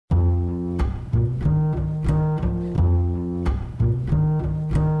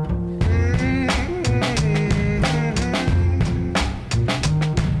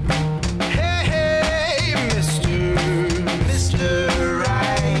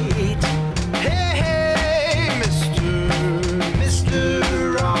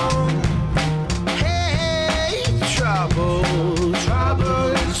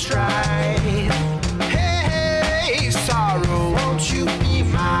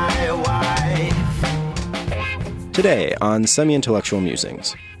Today on Semi-Intellectual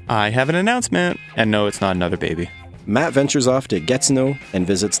Musings, I have an announcement, and no, it's not another baby. Matt ventures off to Gatineau and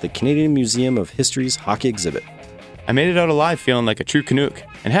visits the Canadian Museum of History's hockey exhibit. I made it out alive feeling like a true Canuck,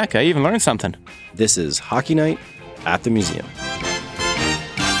 and heck, I even learned something. This is Hockey Night at the Museum.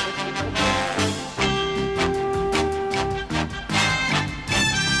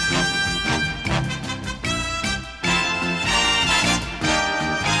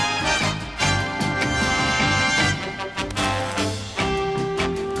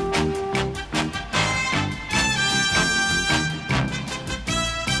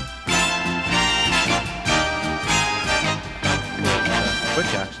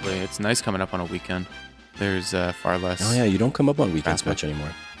 It's nice coming up on a weekend. There's far less. Oh yeah, you don't come up on weekends much anymore.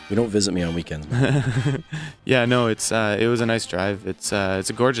 You don't visit me on weekends, man. Yeah, no, it was a nice drive. It's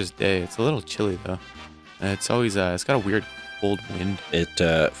a gorgeous day. It's a little chilly though. It's always it's got a weird cold wind.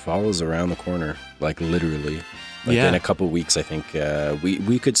 It follows around the corner, like literally. Like in a couple of weeks, I think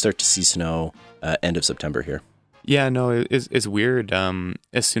we could start to see snow end of September here. Yeah, no, it's weird.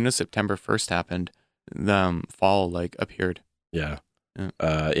 As soon as September 1st happened, the fall like appeared. Yeah.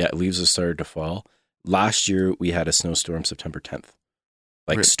 Leaves have started to fall. Last year, we had a snowstorm September 10th.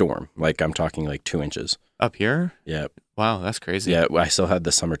 Storm. Like, I'm talking like 2 inches. Up here? Yeah. Wow, that's crazy. Yeah, I still had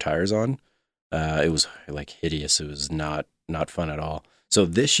the summer tires on. It was like hideous. It was not fun at all. So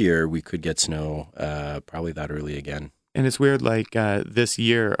this year, we could get snow probably that early again. And it's weird, like this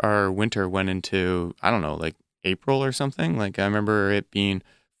year, our winter went into, I don't know, like April or something. Like, I remember it being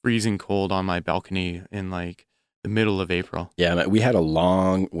freezing cold on my balcony in like the middle of April. Yeah, we had a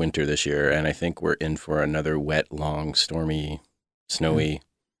long winter this year, and I think we're in for another wet, long, stormy, snowy,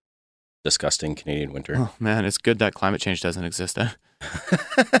 disgusting Canadian winter. Oh man, it's good that climate change doesn't exist.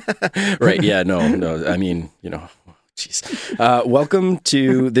 Right? Yeah. No. I mean, jeez. Welcome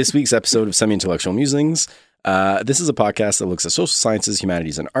to this week's episode of Semi-Intellectual Musings. This is a podcast that looks at social sciences,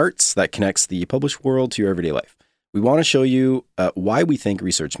 humanities, and arts that connects the published world to your everyday life. We want to show you why we think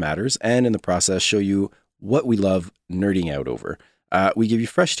research matters, and in the process, show you what we love nerding out over. We give you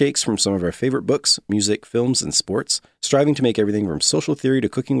fresh takes from some of our favorite books, music, films, and sports, striving to make everything from social theory to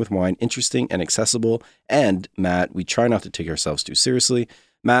cooking with wine interesting and accessible. And, Matt, we try not to take ourselves too seriously.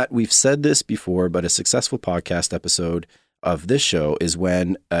 Matt, we've said this before, but a successful podcast episode of this show is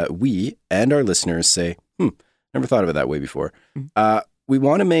when we and our listeners say, never thought of it that way before. We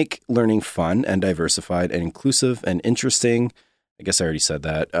want to make learning fun and diversified and inclusive and interesting. I guess I already said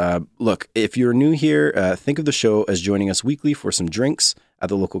that. Look, if you're new here, think of the show as joining us weekly for some drinks at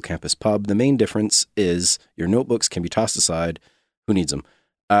the local campus pub. The main difference is your notebooks can be tossed aside. Who needs them?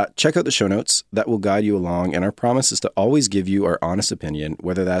 Check out the show notes. That will guide you along. And our promise is to always give you our honest opinion,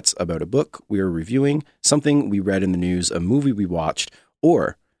 whether that's about a book we are reviewing, something we read in the news, a movie we watched,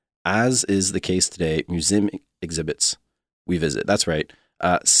 or, as is the case today, museum exhibits we visit. That's right.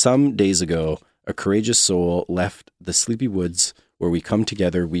 Some days ago, a courageous soul left the sleepy woods where we come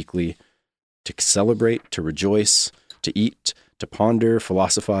together weekly to celebrate, to rejoice, to eat, to ponder,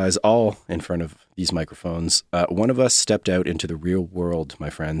 philosophize, all in front of these microphones. One of us stepped out into the real world,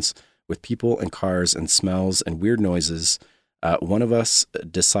 my friends, with people and cars and smells and weird noises. One of us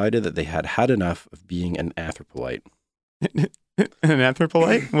decided that they had had enough of being an anthropolite. An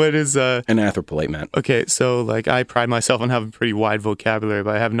anthropolite? What is an anthropolite, man? Okay, so like I pride myself on having a pretty wide vocabulary,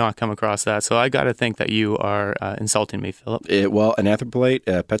 but I have not come across that. So I got to think that you are insulting me, Philip. Well, an anthropolite,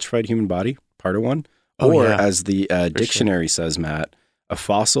 petrified human body, part of one. As the dictionary says, Matt, a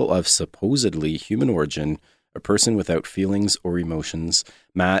fossil of supposedly human origin, a person without feelings or emotions.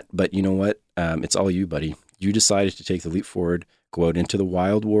 Matt, but you know what? It's all you, buddy. You decided to take the leap forward, go out into the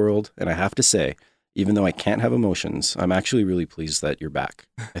wild world, and I have to say, even though I can't have emotions, I'm actually really pleased that you're back,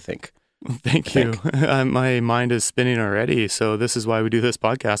 I think. Thank you. My mind is spinning already. So this is why we do this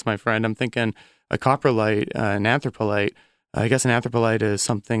podcast, my friend. I'm thinking a coprolite, an anthropolite. I guess an anthropolite is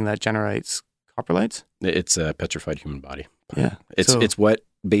something that generates coprolites? It's a petrified human body. Yeah. It's what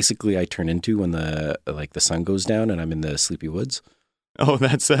basically I turn into when the sun goes down and I'm in the sleepy woods. Oh,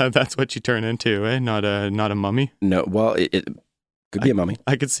 that's what you turn into, eh? Not a mummy? No, well, it could be a mummy.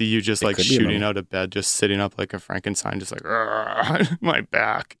 I could see you just like shooting out of bed, just sitting up like a Frankenstein, just like, my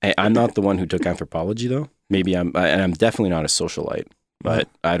back. Hey, I'm not the one who took anthropology, though. Maybe and I'm definitely not a socialite, but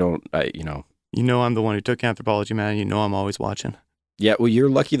I'm the one who took anthropology, man. You know I'm always watching. Yeah, well, you're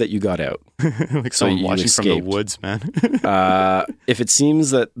lucky that you got out. Like someone watching from the woods, man. If it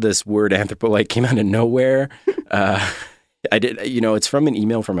seems that this word anthropolite came out of nowhere, I did. It's from an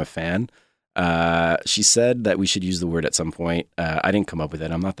email from a fan. She said that we should use the word at some point. I didn't come up with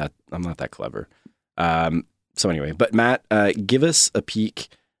it. I'm not that clever. So anyway, but Matt, give us a peek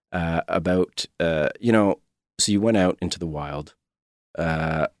about so you went out into the wild.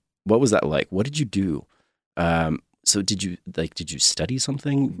 What was that like? What did you do? So did you study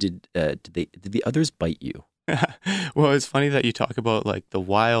something? Did the others bite you? Well, it's funny that you talk about like the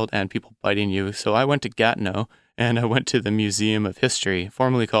wild and people biting you. So I went to Gatineau and I went to the Museum of History,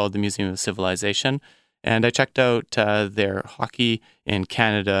 formerly called the Museum of Civilization, and I checked out their Hockey in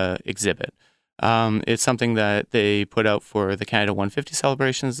Canada exhibit. It's something that they put out for the Canada 150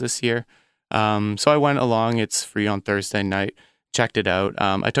 celebrations this year. So I went along. It's free on Thursday night. Checked it out.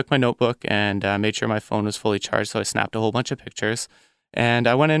 I took my notebook and made sure my phone was fully charged, so I snapped a whole bunch of pictures. And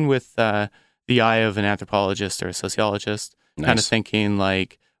I went in with the eye of an anthropologist or a sociologist, Nice. kind of thinking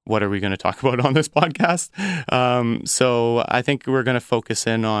like, what are we going to talk about on this podcast? So I think we're going to focus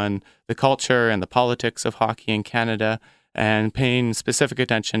in on the culture and the politics of hockey in Canada and paying specific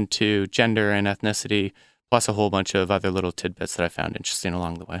attention to gender and ethnicity, plus a whole bunch of other little tidbits that I found interesting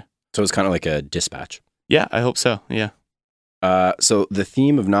along the way. So it's kind of like a dispatch. Yeah, I hope so. Yeah. So the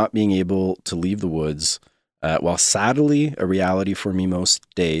theme of not being able to leave the woods, while sadly a reality for me most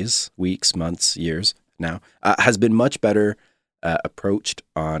days, weeks, months, years now, has been much better approached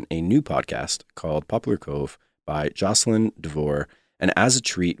on a new podcast called Poplar Cove by Jocelyn DeVore. And as a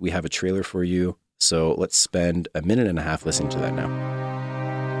treat, we have a trailer for you. So let's spend a minute and a half listening to that now.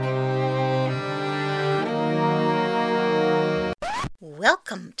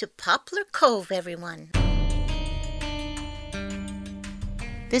 Welcome to Poplar Cove, everyone.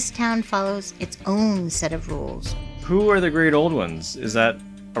 This town follows its own set of rules. Who are the Great Old Ones? Is that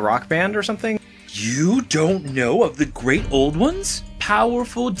a rock band or something? You don't know of the Great Old Ones?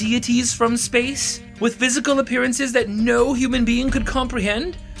 Powerful deities from space? With physical appearances that no human being could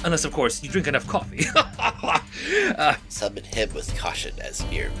comprehend? Unless, of course, you drink enough coffee. Summon him with caution, as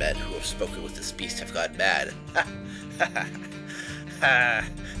mere men who have spoken with this beast have gone mad.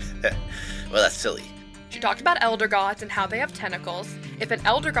 Well, that's silly. She talked about elder gods and how they have tentacles. If an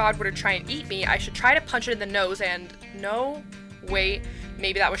elder god were to try and eat me, I should try to punch it in the nose and... No, wait,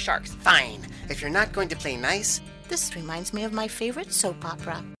 maybe that was sharks. Fine, if you're not going to play nice. This reminds me of my favorite soap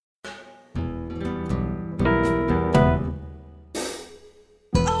opera.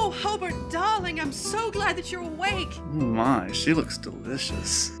 Oh, Hobart, darling, I'm so glad that you're awake. Oh my, she looks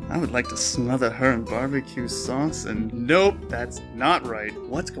delicious. I would like to smother her in barbecue sauce, and nope, that's not right.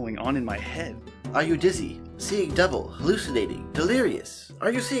 What's going on in my head? Are you dizzy, seeing double, hallucinating, delirious? Are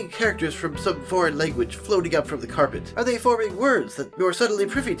you seeing characters from some foreign language floating up from the carpet? Are they forming words that you're suddenly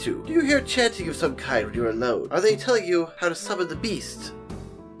privy to? Do you hear chanting of some kind when you're alone? Are they telling you how to summon the beast?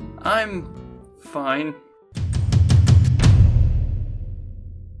 I'm fine.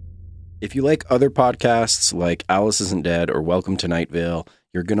 If you like other podcasts like Alice Isn't Dead or Welcome to Night Vale,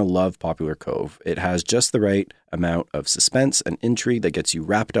 you're going to love Poplar Cove. It has just the right amount of suspense and intrigue that gets you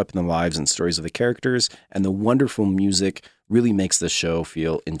wrapped up in the lives and stories of the characters, and the wonderful music really makes the show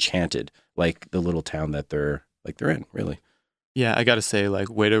feel enchanted, like the little town that they're in, really. Yeah, I got to say, like,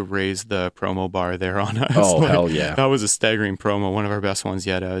 way to raise the promo bar there on us. Oh, like, hell yeah. That was a staggering promo, one of our best ones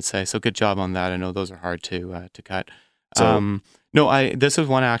yet, I would say. So good job on that. I know those are hard to cut. So, this is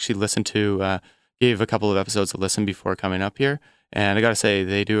one I actually listened to, gave a couple of episodes a listen before coming up here. And I got to say,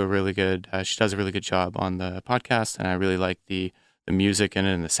 they do a really good, she does a really good job on the podcast. And I really like the music in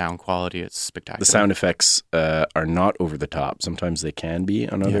it and the sound quality. It's spectacular. the sound effects are not over the top. Sometimes they can be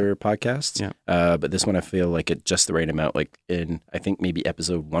on other podcasts. Yeah. But this one, I feel like it's just the right amount. Like in, I think maybe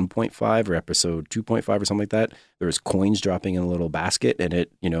episode 1.5 or episode 2.5 or something like that, there was coins dropping in a little basket, and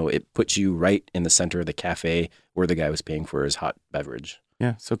it puts you right in the center of the cafe where the guy was paying for his hot beverage.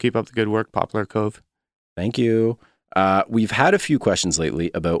 Yeah. So keep up the good work, Poplar Cove. Thank you. We've had a few questions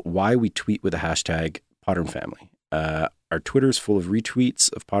lately about why we tweet with the hashtag Potter and Family. Our Twitter's full of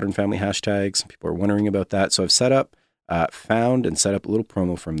retweets of Potter and Family hashtags. People are wondering about that. So I've found and set up a little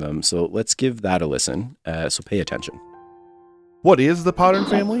promo from them. So let's give that a listen. So pay attention. What is the Potter and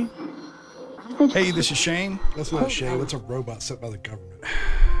Family? Hey, this is Shane. That's not Shane. That's a robot sent by the government.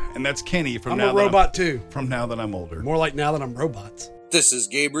 And that's Kenny from I'm Now a That robot too. From Now That I'm Older. More like Now That I'm Robots. This is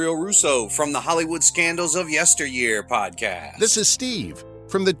Gabriel Russo from the Hollywood Scandals of Yesteryear podcast. This is Steve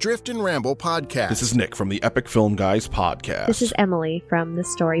from the Drift and Ramble podcast. This is Nick from the Epic Film Guys podcast. This is Emily from The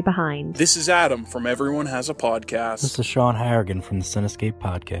Story Behind. This is Adam from Everyone Has a Podcast. This is Sean Harrigan from the Cinescape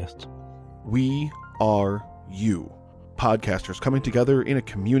podcast. We are you, podcasters coming together in a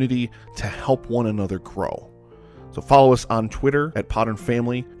community to help one another grow. So follow us on Twitter at Potter and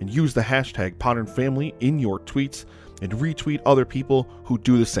Family and use the hashtag Potter and Family in your tweets and retweet other people who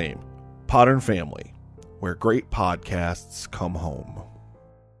do the same. Potter and Family, where great podcasts come home.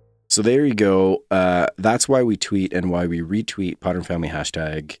 So there you go. That's why we tweet and why we retweet Potter and Family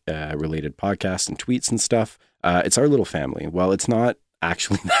hashtag related podcasts and tweets and stuff. It's our little family. Well, it's not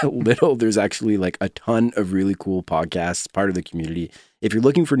actually that little. There's actually like a ton of really cool podcasts, part of the community. If you're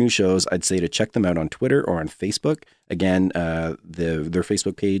looking for new shows, I'd say to check them out on Twitter or on Facebook. Again, their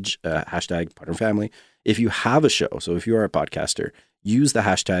Facebook page, hashtag Pattern Family. If you have a show, so if you are a podcaster, use the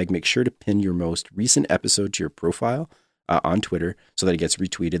hashtag. Make sure to pin your most recent episode to your profile on Twitter so that it gets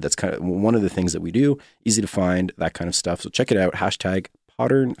retweeted. That's kind of one of the things that we do. Easy to find, that kind of stuff. So check it out. Hashtag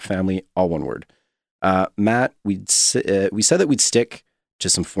Pattern Family, all one word. Matt, we said that we'd stick to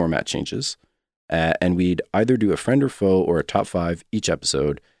some format changes, and we'd either do a friend or foe or a top 5 each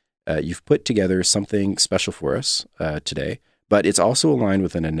episode. You've put together something special for us today, but it's also aligned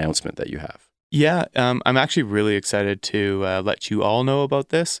with an announcement that you have. Yeah, I'm actually really excited to let you all know about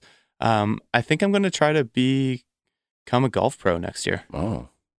this. I think I'm going to try to become a golf pro next year. Oh,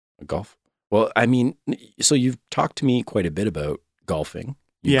 a golf. Well, I mean, so you've talked to me quite a bit about golfing.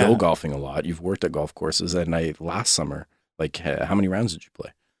 You go golfing a lot. You've worked at golf courses. And last summer, like, how many rounds did you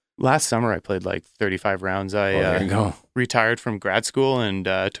play? Last summer, I played like 35 rounds. There you go. Retired from grad school and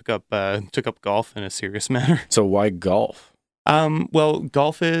took up golf in a serious manner. So why golf? Well,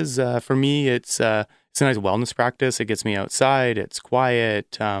 golf is for me. It's a nice wellness practice. It gets me outside. It's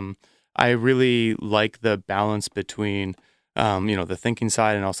quiet. I really like the balance between the thinking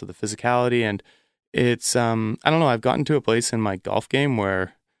side and also the physicality. And it's I don't know. I've gotten to a place in my golf game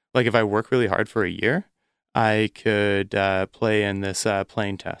where, like, if I work really hard for a year, I could play in this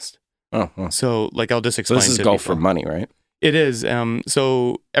playing test. Oh. So, like, I'll just explain. So this is golf for money, right? It is.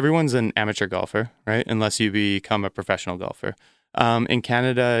 So everyone's an amateur golfer, right? Unless you become a professional golfer. In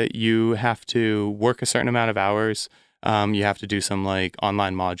Canada, you have to work a certain amount of hours. You have to do some like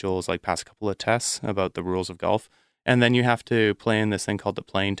online modules, like pass a couple of tests about the rules of golf. And then you have to play in this thing called the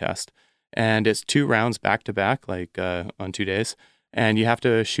playing test. And it's 2 rounds back to back, like on 2 days. And you have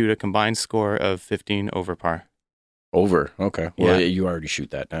to shoot a combined score of 15 over par. Over. Okay. Well, you already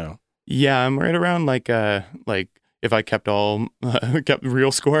shoot that now. Yeah, I'm right around like if I kept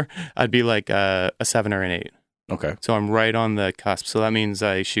real score, I'd be like a 7 or an 8. Okay. So I'm right on the cusp. So that means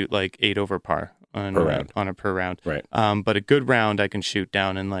I shoot like 8 over par on a per round. Right. But a good round I can shoot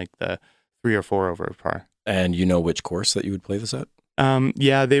down in like the 3 or 4 over par. And you know which course that you would play this at?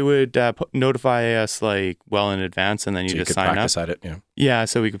 Yeah, they would notify us like well in advance, and then you just sign up. Practice at it, yeah. Yeah,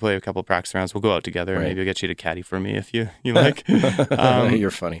 so we could play a couple of practice rounds. We'll go out together. Right. Maybe I'll get you to caddy for me if you like. You're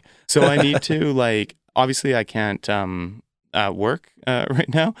funny. So I need to obviously I can't work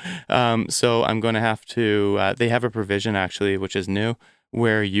right now. So I'm going to have to. They have a provision actually, which is new,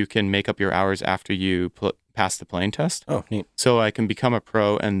 where you can make up your hours after you pass the playing test. Oh, neat. So I can become a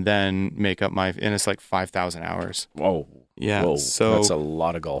pro and then make up and it's like 5,000 hours. Whoa. Yeah. Whoa, so that's a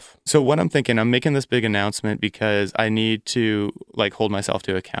lot of golf. So what I'm thinking, I'm making this big announcement because I need to hold myself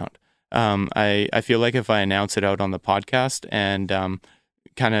to account. I feel like if I announce it out on the podcast and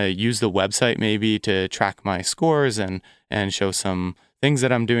kind of use the website maybe to track my scores and show some things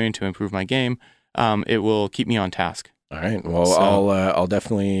that I'm doing to improve my game, it will keep me on task. All right. Well, I'll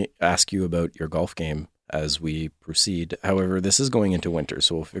definitely ask you about your golf game as we proceed. However, this is going into winter,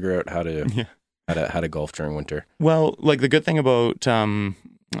 so we'll figure out how to golf during winter. Well, like the good thing about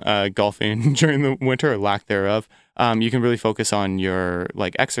golfing during the winter or lack thereof, you can really focus on your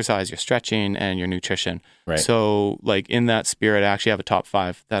exercise, your stretching, and your nutrition. Right. So in that spirit, I actually have a top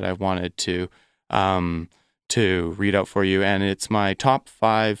 5 that I wanted to read out for you, and it's my top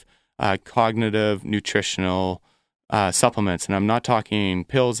 5 cognitive nutritional supplements. And I'm not talking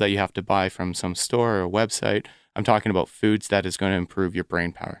pills that you have to buy from some store or website. I'm talking about foods that is going to improve your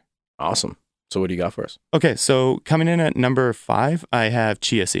brain power. Awesome. So what do you got for us? Okay, so coming in at number 5, I have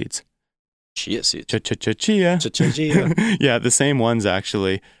chia seeds. Chia seeds? Chia. Yeah, the same ones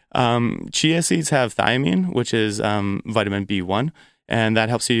actually. Chia seeds have thiamine, which is vitamin B1, and that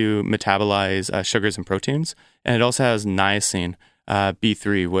helps you metabolize sugars and proteins. And it also has niacin,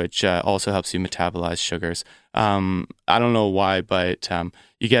 B3, which also helps you metabolize sugars. I don't know why, but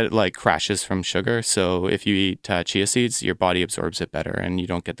you get crashes from sugar. So if you eat chia seeds, your body absorbs it better and you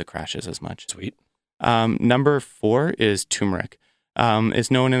don't get the crashes as much. Sweet. Number 4 is turmeric.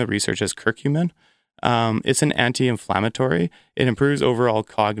 It's known in the research as curcumin. It's an anti-inflammatory. It improves overall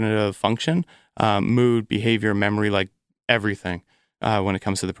cognitive function, mood, behavior, memory, everything when it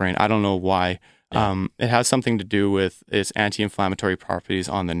comes to the brain. I don't know why. Yeah. It has something to do with its anti-inflammatory properties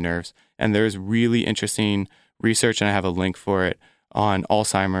on the nerves. And there's really interesting research, and I have a link for it, on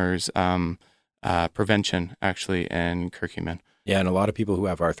Alzheimer's prevention, actually, and curcumin. Yeah, and a lot of people who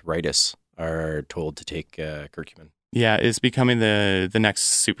have arthritis are told to take curcumin. Yeah, it's becoming the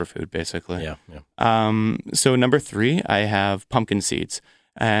next superfood, basically. Yeah. So number 3, I have pumpkin seeds.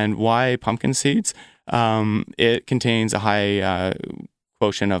 And why pumpkin seeds? it contains a high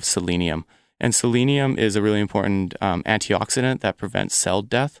quotient of selenium. And selenium is a really important antioxidant that prevents cell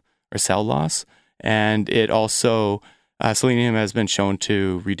death or cell loss. And it also, selenium has been shown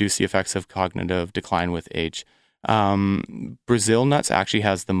to reduce the effects of cognitive decline with age. Brazil nuts actually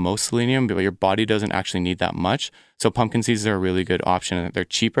has the most selenium, but your body doesn't actually need that much. So pumpkin seeds are a really good option. They're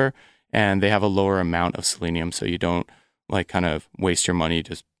cheaper and they have a lower amount of selenium. So you don't like kind of waste your money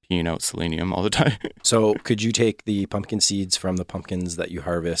just peeing out selenium all the time. So could you take the pumpkin seeds from the pumpkins that you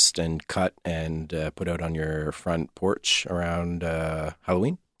harvest and cut and put out on your front porch around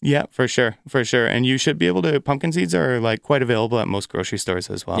Halloween? Yeah, for sure. And you should be able to, pumpkin seeds are like quite available at most grocery stores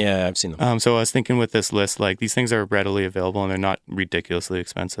as well. Yeah, I've seen them. So I was thinking with this list, like these things are readily available and they're not ridiculously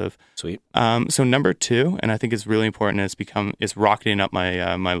expensive. Sweet. So number 2, and I think it's really important, it's rocketing up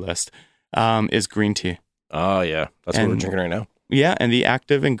my list, is green tea. Oh yeah, that's what we're drinking right now. Yeah, and the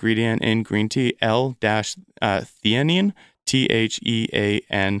active ingredient in green tea, L-theanine,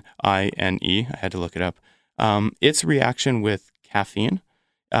 Theanine. I had to look it up. Its reaction with caffeine,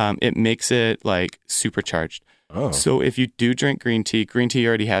 it makes it like supercharged. Oh. So if you do drink green tea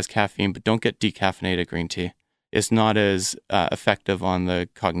already has caffeine, but don't get decaffeinated green tea. It's not as effective on the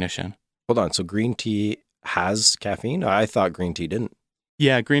cognition. Hold on, so green tea has caffeine? I thought green tea didn't.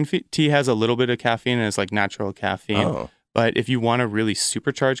 Yeah, green tea has a little bit of caffeine and it's like natural caffeine. Oh. But if you want to really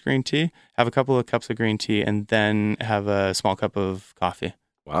supercharge green tea, have a couple of cups of green tea and then have a small cup of coffee.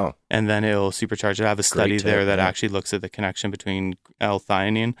 Wow. And then it'll supercharge it. I have a study there that actually looks at the connection between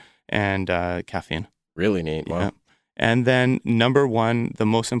L-theanine and caffeine. Really neat. Wow. Yeah. And then number 1, the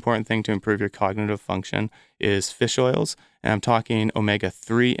most important thing to improve your cognitive function is fish oils. And I'm talking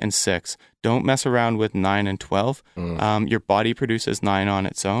omega-3 and 6. Don't mess around with 9 and 12. Your body produces 9 on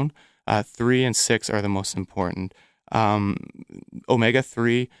its own. 3 and 6 are the most important.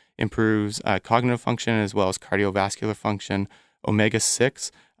 Omega-3 improves cognitive function as well as cardiovascular function.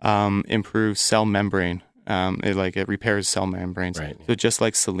 Omega-6 improves cell membrane. It repairs cell membranes. Right. So just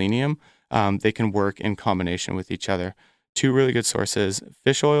like selenium, they can work in combination with each other. 2 really good sources.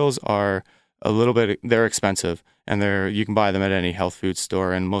 Fish oils are they're expensive, and you can buy them at any health food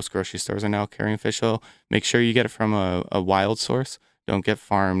store, and most grocery stores are now carrying fish oil. Make sure you get it from a wild source. Don't get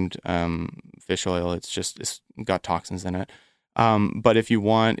farmed fish oil. It's got toxins in it. But if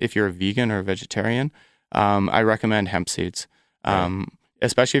you're a vegan or a vegetarian, I recommend hemp seeds.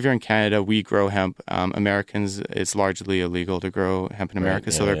 Especially if you're in Canada, we grow hemp. Americans, it's largely illegal to grow hemp in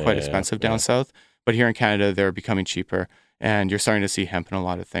America, so they're quite expensive down south. But here in Canada, they're becoming cheaper, and you're starting to see hemp in a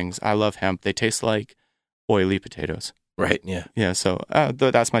lot of things. I love hemp. They taste like oily potatoes. Right, yeah. Yeah, so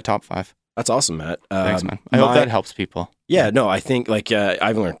that's my top 5. That's awesome, Matt. Thanks, man. I hope that helps people. Yeah, no, I think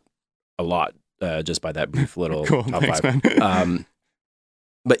I've learned a lot just by that brief little cool. top Thanks, 5. Man.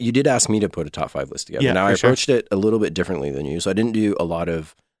 But you did ask me to put a top 5 list together. Yeah, now I sure. approached it a little bit differently than you, so I didn't do a lot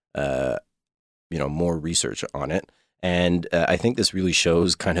of more research on it. And I think this really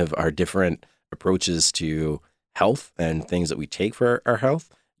shows kind of our different approaches to health and things that we take for our health.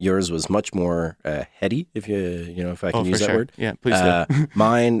 Yours was much more heady, if I can use that word. Yeah, please do.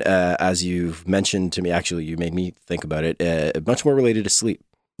 Mine, as you've mentioned to me, actually, you made me think about it, much more related to sleep.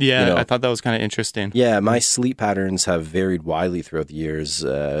 Yeah, I thought that was kind of interesting. Yeah, my sleep patterns have varied widely throughout the years,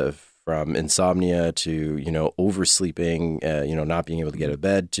 from insomnia to, oversleeping, not being able to get out of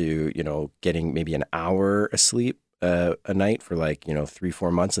bed to, getting maybe an hour of sleep a night for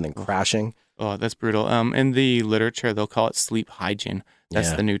 3-4 months and then crashing. Oh, that's brutal. In the literature, they'll call it sleep hygiene.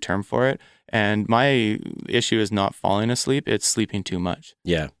 That's the new term for it. And my issue is not falling asleep, it's sleeping too much.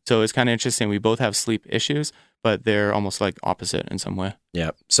 Yeah. So it's kind of interesting. We both have sleep issues, but they're almost like opposite in some way.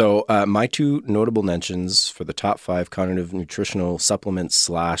 Yeah. So my 2 notable mentions for the top 5 cognitive nutritional supplements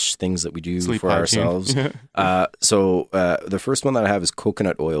 / things that we do sleep for hygiene. ourselves. So the first one that I have is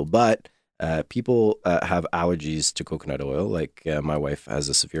coconut oil, but people have allergies to coconut oil. Like my wife has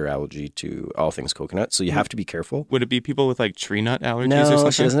a severe allergy to all things coconut, so you have to be careful. Would it be people with like tree nut allergies or No,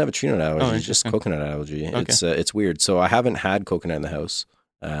 something? she doesn't have a tree nut allergy. Oh, It's just coconut allergy. Okay. It's weird. So I haven't had coconut in the house,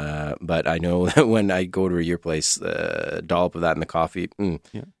 but I know that when I go to your place, a dollop of that in the coffee.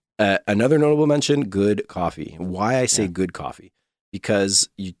 Yeah. Another notable mention, good coffee. Why I say good coffee? Because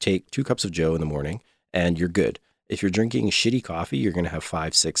you take 2 cups of Joe in the morning and you're good. If you're drinking shitty coffee, you're going to have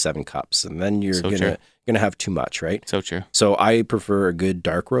 5, 6, 7 cups, and then you're going to have too much, right? So true. So I prefer a good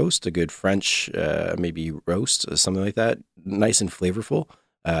dark roast, a good French maybe roast, something like that, nice and flavorful.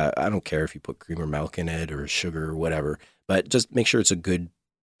 I don't care if you put cream or milk in it or sugar or whatever, but just make sure it's a good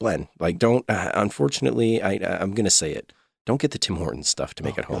blend. Like don't, unfortunately, I'm going to say it. Don't get the Tim Hortons stuff to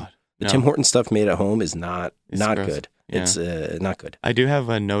make at home. The Tim Hortons stuff made at home is not gross. good. Yeah. It's not good. I do have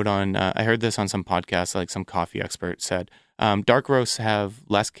a note on, I heard this on some podcasts, like some coffee expert said, dark roasts have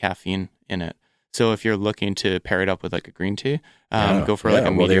less caffeine in it. So if you're looking to pair it up with like a green tea, go for like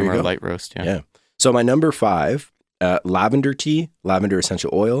a medium or a light roast. Yeah. So my number 5, lavender tea, lavender essential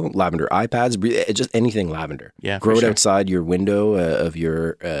oil, lavender eye pads, just anything lavender. Yeah, Grow it sure. outside your window of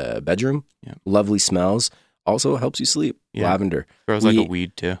your bedroom. Yeah. Lovely smells. Also helps you sleep. Yeah. Lavender. Grows like a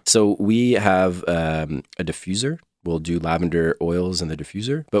weed too. So we have a diffuser. We'll do lavender oils in the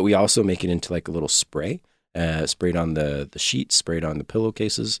diffuser, but we also make it into like a little spray. Sprayed on the sheets, sprayed on the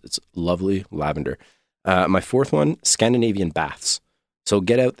pillowcases. It's lovely lavender. My 4th one, Scandinavian baths. So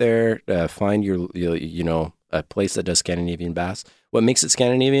get out there, find your a place that does Scandinavian baths. What makes it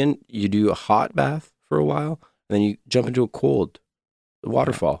Scandinavian? You do a hot bath for a while, and then you jump into a cold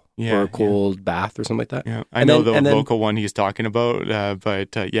waterfall or a cold bath or something like that. Yeah, I know the local one he's talking about, but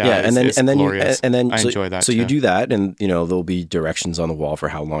it's glorious. I enjoy that. So you do that, and there'll be directions on the wall for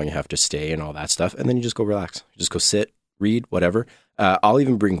how long you have to stay and all that stuff, and then you just go relax. You just go sit, read, whatever. I'll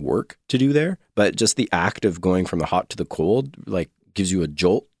even bring work to do there, but just the act of going from the hot to the cold like gives you a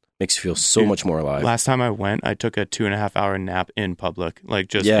jolt. Makes you feel so much more alive. Last time I went, I took a 2.5 hour nap in public, like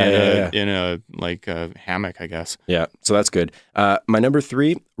just in a like a hammock, I guess. Yeah, so that's good. My number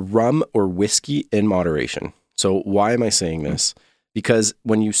 3, rum or whiskey in moderation. So why am I saying this? Because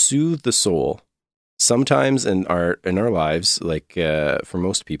when you soothe the soul, sometimes in our lives, like for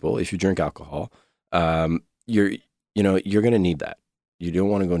most people, if you drink alcohol, you're going to need that. You don't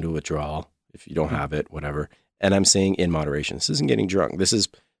want to go into a withdrawal if you don't have it, whatever. And I'm saying in moderation. This isn't getting drunk. This is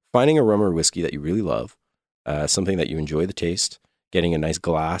finding a rum or whiskey that you really love, something that you enjoy the taste, getting a nice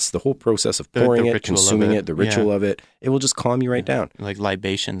glass, the whole process of pouring it, consuming it, the ritual of it, it will just calm you right down. Like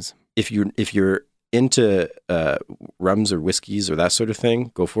libations. If you're into rums or whiskeys or that sort of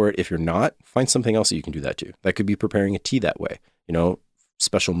thing, go for it. If you're not, find something else that you can do that to. That could be preparing a tea that way,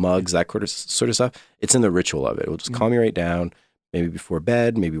 special mugs, that sort of stuff. It's in the ritual of it. It will just calm you right down, maybe before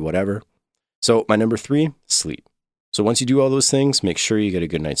bed, maybe whatever. So my number 3, sleep. So once you do all those things, make sure you get a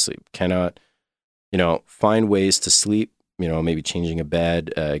good night's sleep. Cannot, find ways to sleep, maybe changing a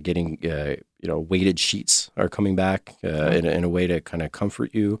bed, getting, weighted sheets are coming back in a way to kind of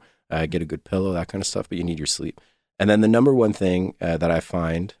comfort you, get a good pillow, that kind of stuff, but you need your sleep. And then the number one thing that I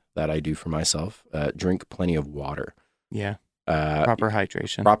find that I do for myself, drink plenty of water. Yeah. Proper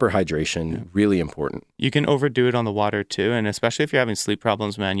hydration. Proper hydration, really important. You can overdo it on the water too, and especially if you're having sleep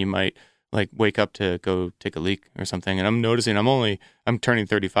problems, man, you might like wake up to go take a leak or something. And I'm noticing I'm turning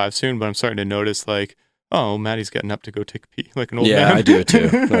 35 soon, but I'm starting to notice like, oh, Maddie's getting up to go take a pee like an old man. Yeah, I do it too.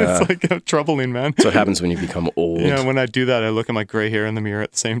 It's like troubling, man. That's what happens when you become old. Yeah, when I do that, I look at my gray hair in the mirror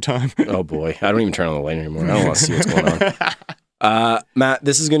at the same time. Oh boy, I don't even turn on the light anymore. I don't want to see what's going on. Matt,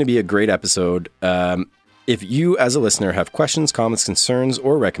 this is going to be a great episode. If you, as a listener, have questions, comments, concerns,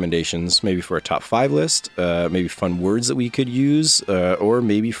 or recommendations, maybe for a top 5 list, maybe fun words that we could use, or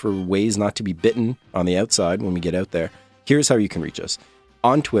maybe for ways not to be bitten on the outside when we get out there, here's how you can reach us.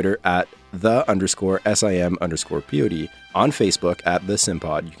 On Twitter at @the_SIM_POD. On Facebook at The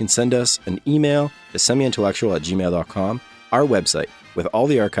Simpod. You can send us an email to semiintellectual@gmail.com. Our website with all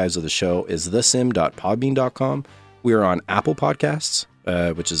the archives of the show is thesim.podbean.com. We are on Apple Podcasts,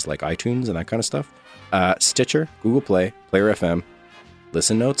 which is like iTunes and that kind of stuff. Stitcher, Google Play, Player FM,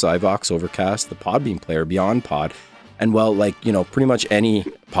 Listen Notes, iVox, Overcast, the Podbean player, Beyond Pod, and pretty much any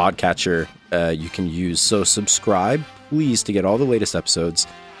podcatcher you can use. So subscribe, please, to get all the latest episodes.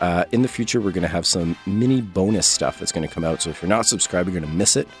 In the future, we're going to have some mini bonus stuff that's going to come out. So if you're not subscribed, you're going to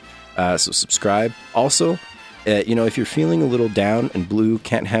miss it. So subscribe. Also, if you're feeling a little down and blue,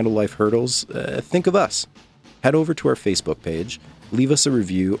 can't handle life hurdles, think of us. Head over to our Facebook page. Leave us a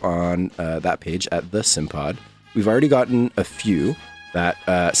review on that page at The Simpod. We've already gotten a few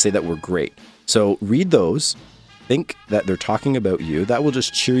that say that we're great. So read those, think that they're talking about you. That will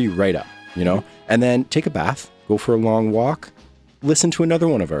just cheer you right up, And then take a bath, go for a long walk, listen to another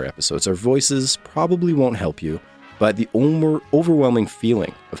one of our episodes. Our voices probably won't help you, but the overwhelming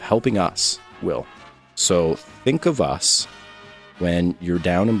feeling of helping us will. So think of us when you're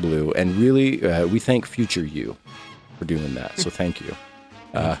down and blue, and really, we thank future you for doing that. So thank you.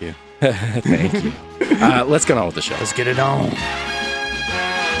 Thank you. Thank you. Let's get on with the show. Let's get it on.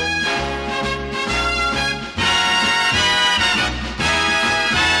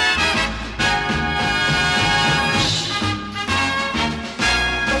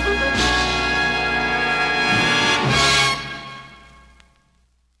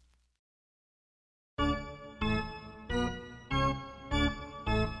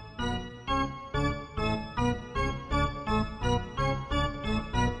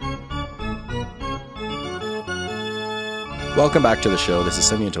 Welcome back to the show. This is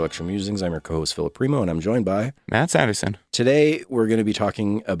Semi-Intellectual Musings. I'm your co-host, Philip Primo, and I'm joined by Matt Sanderson. Today, we're going to be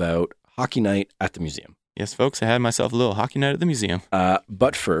talking about hockey night at the museum. Yes, folks, I had myself a little hockey night at the museum.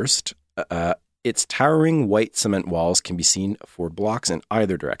 But first, its towering white cement walls can be seen for blocks in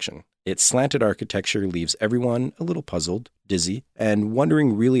either direction. Its slanted architecture leaves everyone a little puzzled, dizzy, and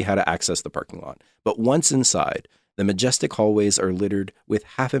wondering really how to access the parking lot. But once inside, the majestic hallways are littered with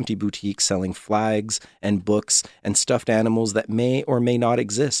half-empty boutiques selling flags and books and stuffed animals that may or may not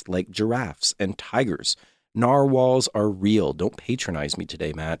exist, like giraffes and tigers. Narwhals are real. Don't patronize me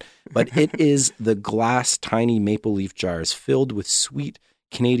today, Matt. But it is the glass tiny maple leaf jars filled with sweet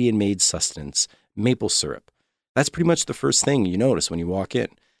Canadian-made sustenance, maple syrup. That's pretty much the first thing you notice when you walk in.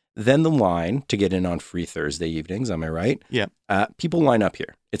 Then the line to get in on free Thursday evenings, am I right? Yeah. People line up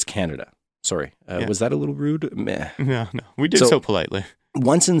here. It's Canada. Sorry. Was that a little rude? Meh. No. We did so politely.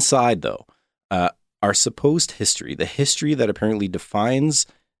 Once inside, though, our supposed history, the history that apparently defines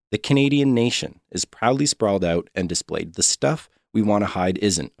the Canadian nation, is proudly sprawled out and displayed. The stuff we want to hide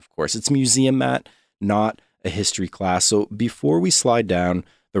isn't, of course. It's museum, Matt, not a history class. So before we slide down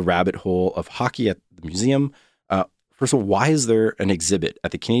the rabbit hole of hockey at the museum, first of all, why is there an exhibit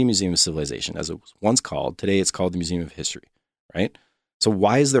at the Canadian Museum of Civilization, as it was once called? Today it's called the Museum of History, right? So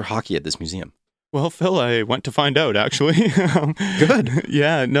why is there hockey at this museum? Well, Phil, I went to find out, actually. Good.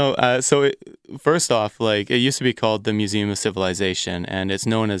 Yeah, no. First off, it used to be called the Museum of Civilization, and it's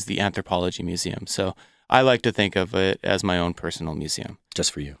known as the Anthropology Museum. So I like to think of it as my own personal museum.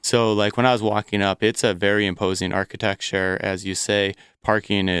 Just for you. So, when I was walking up, it's a very imposing architecture. As you say,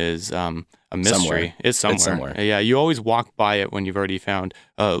 parking is a mystery. Somewhere. It's somewhere. It's somewhere. Yeah, you always walk by it when you've already found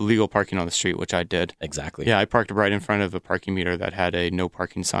legal parking on the street, which I did. Exactly. Yeah, I parked right in front of a parking meter that had a no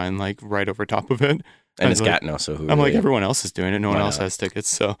parking sign, right over top of it. And it's Gatineau, so who? I'm like, everyone else is doing it. No one else has tickets.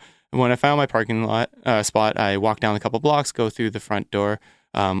 So when I found my parking lot spot, I walk down a couple blocks, go through the front door,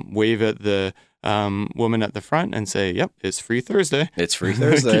 wave at the woman at the front and say, yep, it's free Thursday. It's free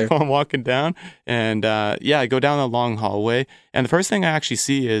Thursday. Keep on walking down. And I go down the long hallway. And the first thing I actually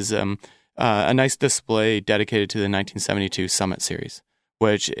see is a nice display dedicated to the 1972 Summit Series,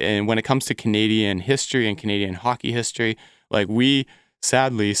 and when it comes to Canadian history and Canadian hockey history, we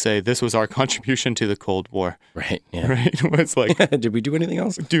sadly say this was our contribution to the Cold War. Right. Yeah. Right. It's did we do anything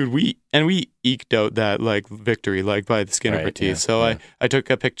else? Dude, we eked out that victory by the skin of our teeth. Yeah, so I took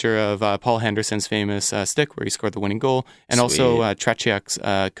a picture of Paul Henderson's famous stick where he scored the winning goal, and also Tretiak's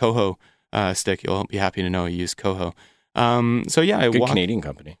Koho stick. You'll be happy to know he used Koho. Good Canadian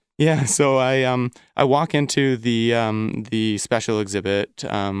company. Yeah, so I walk into the special exhibit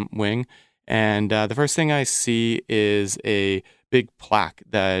wing, and the first thing I see is a big plaque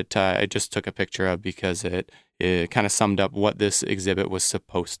that I just took a picture of because it kind of summed up what this exhibit was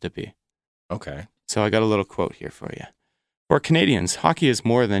supposed to be. Okay. So I got a little quote here for you. For Canadians, hockey is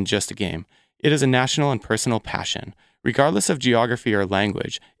more than just a game. It is a national and personal passion. Regardless of geography or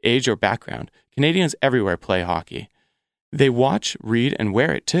language, age or background, Canadians everywhere play hockey. They watch, read, and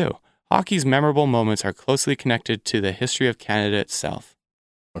wear it too. Hockey's memorable moments are closely connected to the history of Canada itself.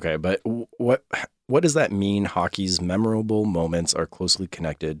 Okay, but what does that mean? Hockey's memorable moments are closely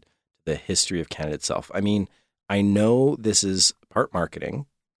connected to the history of Canada itself. I mean, I know this is part marketing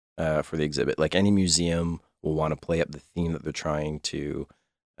for the exhibit. Any museum will want to play up the theme that they're trying to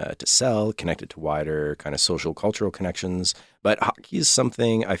sell, connect it to wider kind of social, cultural connections. But hockey is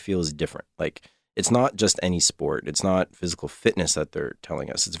something I feel is different. It's not just any sport. It's not physical fitness that they're telling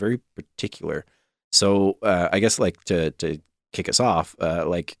us. It's very particular. So I guess to kick us off,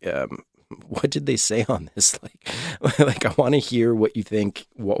 what did they say on this? I want to hear what you think.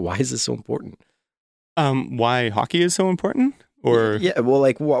 Why is this so important? Why hockey is so important? Or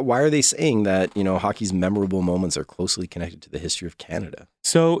why are they saying that, hockey's memorable moments are closely connected to the history of Canada?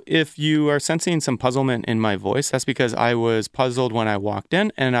 So if you are sensing some puzzlement in my voice, that's because I was puzzled when I walked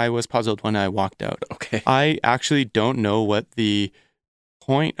in and I was puzzled when I walked out. Okay. I actually don't know what the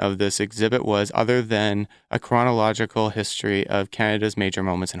point of this exhibit was other than a chronological history of Canada's major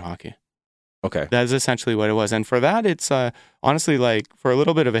moments in hockey. Okay. That is essentially what it was. And for that, it's honestly, for a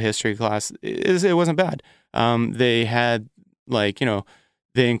little bit of a history class, it wasn't bad. They had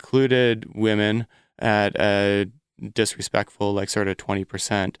they included women at a disrespectful, sort of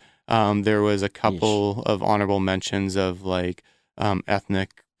 20%. There was a couple of honorable mentions of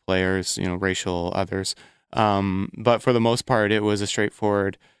ethnic players, racial others. But for the most part, it was a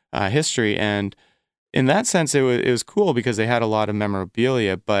straightforward history. And in that sense, it was cool because they had a lot of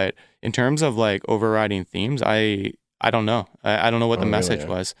memorabilia. But in terms of overriding themes, I don't know. I don't know what the message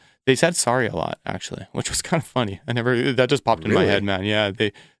was. They said sorry a lot, actually, which was kind of funny. That just popped in my head, man. Yeah,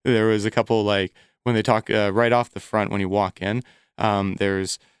 there was a couple when they talk right off the front when you walk in,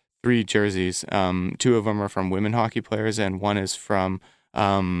 there's 3 jerseys. 2 of them are from women hockey players, and one is from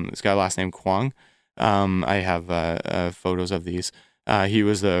this guy last name Kwong. I have photos of these. He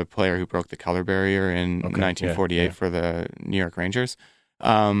was the player who broke the color barrier in 1948 for the New York Rangers.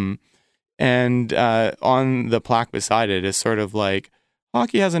 And on the plaque beside it is sort of like,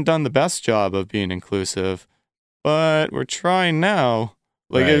 hockey hasn't done the best job of being inclusive, but we're trying now.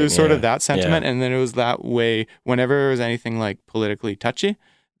 Like it was sort of that sentiment. And then it was that way whenever there was anything like politically touchy,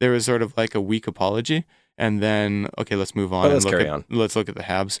 there was sort of like a weak apology. And then, okay, let's move on. Let's carry on. Let's look at the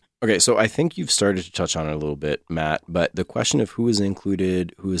Habs. Okay, so I think you've started to touch on it a little bit, Matt, but the question of who is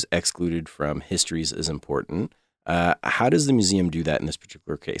included, who is excluded from histories is important. How does the museum do that in this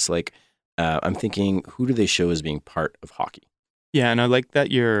particular case? Like, I'm thinking, who do they show as being part of hockey? Yeah, and I like that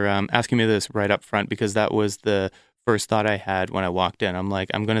you're asking me this right up front, because that was the first thought I had when I walked in. I'm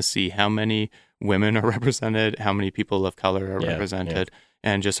like, I'm going to see how many women are represented, how many people of color are represented,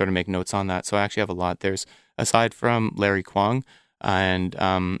 and just sort of make notes on that. So I actually have a lot. There's, aside from Larry Kwong and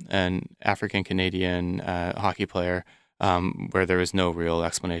an African-Canadian hockey player, where there was no real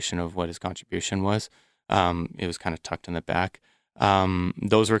explanation of what his contribution was. It was kind of tucked in the back.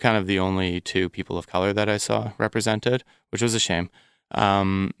 Those were kind of the only 2 people of color that I saw represented, which was a shame.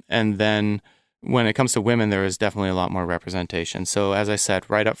 And then when it comes to women, there is definitely a lot more representation. So as I said,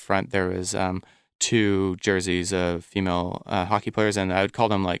 right up front, there was 2 jerseys of female hockey players, and I would call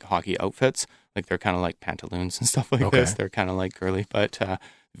them like hockey outfits. Like they're kind of like pantaloons and stuff like this. They're kind of like girly, but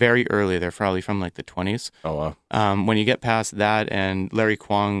very early. They're probably from like the 20s. Oh, wow. When you get past that, and Larry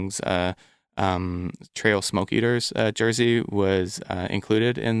Kwong's Trail Smoke Eaters jersey was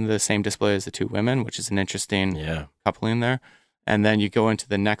included in the same display as the 2 women, which is an interesting coupling there. And then you go into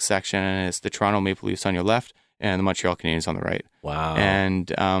the next section, and it's the Toronto Maple Leafs on your left and the Montreal Canadiens on the right. Wow.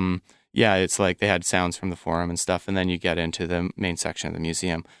 And it's like they had sounds from the forum and stuff. And then you get into the main section of the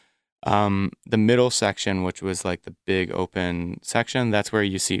museum. The middle section, which was like the big open section, that's where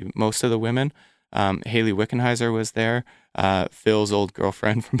you see most of the women. Hayley Wickenheiser was there. Phil's old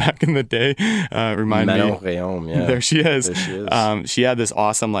girlfriend from back in the day. Reminded me. Rayon, yeah. There she is. There she is. She had this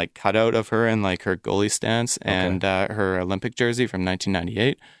awesome like cutout of her in like her goalie stance and her Olympic jersey from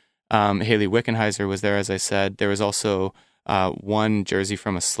 1998. Hayley Wickenheiser was there, as I said. There was also one jersey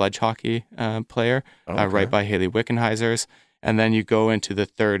from a sledge hockey player right by Hayley Wickenheiser's. And then you go into the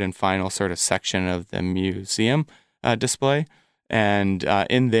third and final sort of section of the museum display. And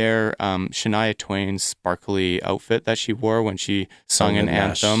in there, Shania Twain's sparkly outfit that she wore when she sung an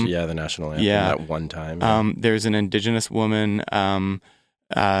anthem. The national anthem that one time. There's an Indigenous woman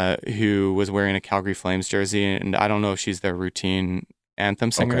who was wearing a Calgary Flames jersey, and I don't know if she's their routine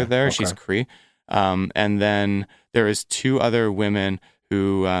anthem singer there. She's Cree. And then there is 2 other women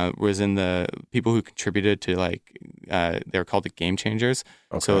who was in the people who contributed to like, they're called the Game Changers.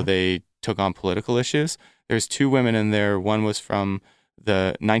 So they took on political issues. There's 2 women in there. One was from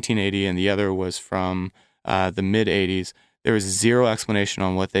the 1980 and the other was from the mid 80s. There was 0 explanation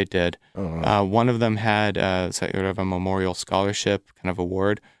on what they did. One of them had sort of a memorial scholarship kind of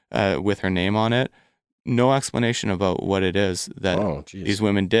award with her name on it. No explanation about what it is that these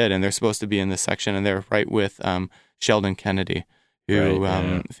women did. And they're supposed to be in this section, and they're right with Sheldon Kennedy,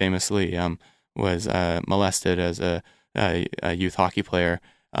 who famously was molested as a youth hockey player.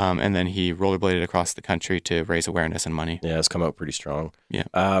 And then he rollerbladed across the country to raise awareness and money. Yeah, it's come out pretty strong. Yeah.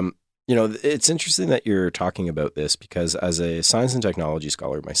 It's interesting that you're talking about this, because as a science and technology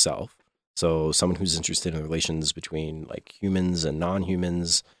scholar myself, so someone who's interested in the relations between like humans and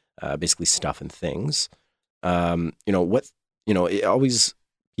non-humans, basically stuff and things, it always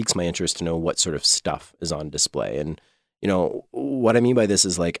piques my interest to know what sort of stuff is on display. And, what I mean by this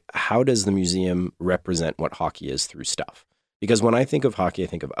is like, how does the museum represent what hockey is through stuff? Because when I think of hockey, I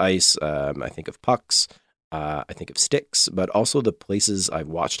think of ice, I think of pucks, I think of sticks, but also the places I've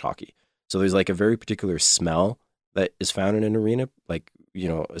watched hockey. So there's like a very particular smell that is found in an arena, like,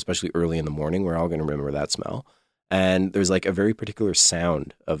 especially early in the morning. We're all going to remember that smell. And there's like a very particular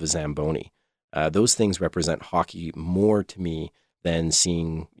sound of a Zamboni. Those things represent hockey more to me than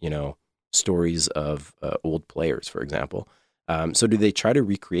seeing, stories of old players, for example. So do they try to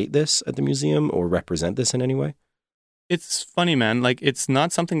recreate this at the museum or represent this in any way? It's funny, man. Like, it's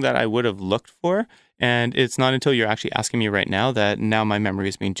not something that I would have looked for. And it's not until you're actually asking me right now that now my memory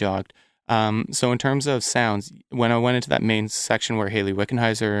is being jogged. So in terms of sounds, when I went into that main section where Hayley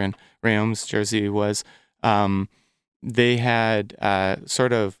Wickenheiser and Rayom's jersey was, they had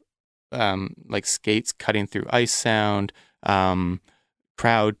sort of like skates cutting through ice sound,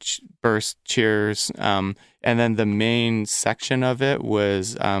 crowd burst cheers. And then the main section of it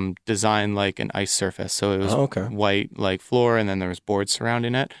was designed like an ice surface. So it was white like floor, and then there was boards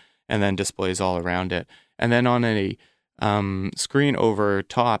surrounding it, and then displays all around it. And then on a screen over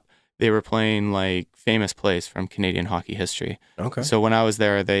top, they were playing like famous plays from Canadian hockey history. Okay. So when I was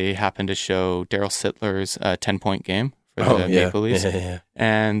there, they happened to show Daryl Sittler's 10-point game for the Maple Leafs.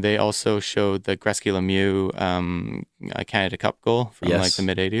 And they also showed the Gretzky Lemieux Canada Cup goal from like the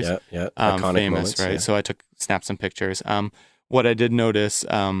mid-'80s. Yeah. Iconic famous, moments, right? yeah. So I snapped some pictures. What I did notice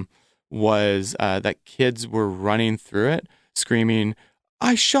was that kids were running through it, screaming,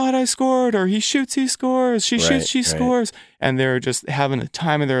 "I shot, I scored," or "He shoots, he scores," "She shoots, she scores." And they're just having the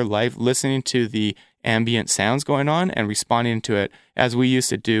time of their life listening to the ambient sounds going on and responding to it as we used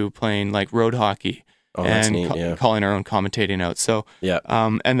to do playing like road hockey. That's And neat, calling our own commentating out. So,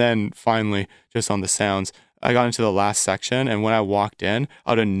 and then finally, just on the sounds, I got into the last section, and when I walked in,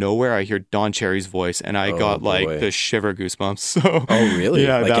 out of nowhere, I hear Don Cherry's voice, and I got like the shiver goosebumps. So, oh, really?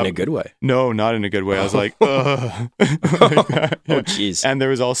 Yeah, like in a good way? No, not in a good way. I was like, ugh. Oh, jeez. And there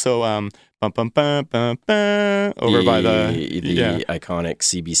was also bum, bum, bum, bum, bum, over by the iconic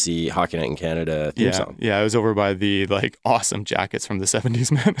CBC Hockey Night in Canada theme song. Yeah, it was over by the like awesome jackets from the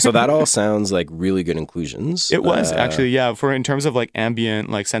 70s, man. So that all sounds like really good inclusions. It was actually, yeah. For in terms of like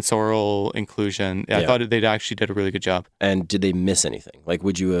ambient, like sensorial inclusion, I thought they actually did a really good job. And did they miss anything? Like,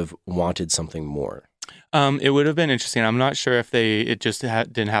 would you have wanted something more? It would have been interesting. I'm not sure if it just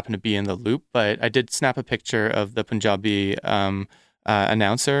didn't happen to be in the loop, but I did snap a picture of the Punjabi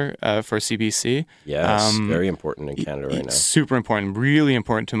announcer for CBC. Yes, very important in Canada right now. Super important, really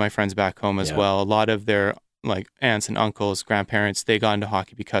important to my friends back home as well. A lot of their like aunts and uncles, grandparents, they got into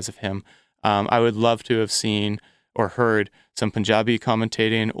hockey because of him. I would love to have seen or heard some Punjabi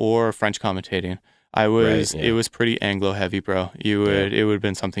commentating or French commentating. It was pretty Anglo heavy, bro. It would have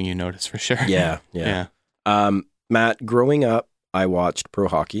been something you noticed for sure. Yeah. Matt, growing up, I watched pro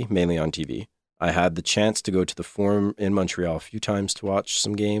hockey mainly on TV. I had the chance to go to the Forum in Montreal a few times to watch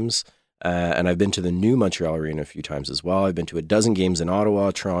some games, and I've been to the new Montreal Arena a few times as well. I've been to a dozen games in Ottawa,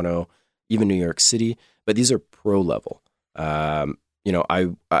 Toronto, even New York City, but these are pro level. I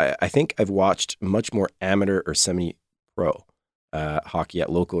think I've watched much more amateur or semi-pro hockey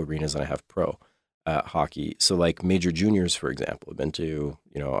at local arenas than I have pro hockey. So like major juniors, for example, I've been to,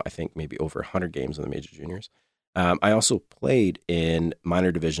 I think maybe over 100 games in the major juniors. I also played in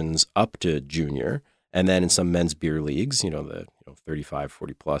minor divisions up to junior, and then in some men's beer leagues, the 35,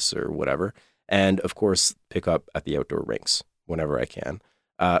 40 plus or whatever. And of course, pick up at the outdoor rinks whenever I can.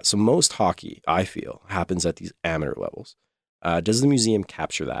 So most hockey, I feel, happens at these amateur levels. Does the museum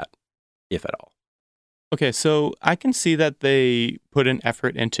capture that, if at all? Okay, so I can see that they put an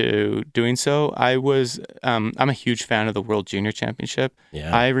effort into doing so. I'm a huge fan of the World Junior Championship.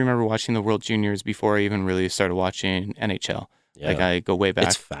 Yeah. I remember watching the World Juniors before I even really started watching NHL. Yeah. Like I go way back.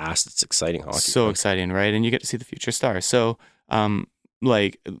 It's fast. It's exciting hockey. So exciting, right? And you get to see the future stars. So, I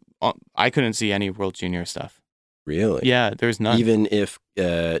couldn't see any World Junior stuff. Really? Yeah, there's none. Even if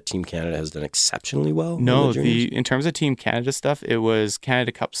Team Canada has done exceptionally well? No, in terms of Team Canada stuff, it was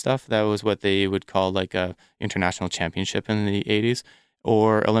Canada Cup stuff. That was what they would call like a international championship in the 80s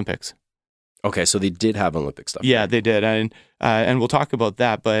or Olympics. Okay, so they did have Olympic stuff. Yeah, they did. And we'll talk about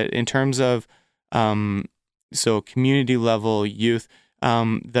that. But in terms of community level youth,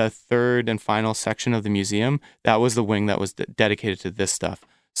 the third and final section of the museum, that was the wing that was dedicated to this stuff.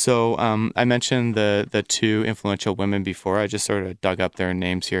 So I mentioned the two influential women before. I just sort of dug up their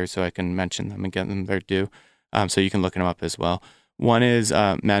names here so I can mention them and get them their due. So you can look them up as well. One is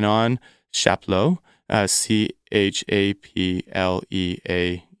Manon Chapleau, Chapleau.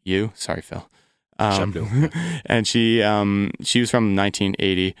 Sorry, Phil. Chapleau. And she was from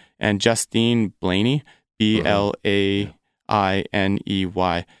 1980. And Justine Blaney, Blainey,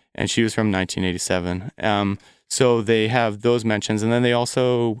 and she was from 1987. So they have those mentions, and then they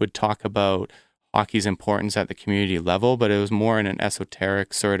also would talk about hockey's importance at the community level, but it was more in an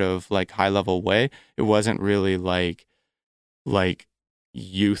esoteric sort of like high level way. It wasn't really like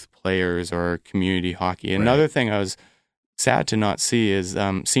youth players or community hockey. Right. Another thing I was sad to not see is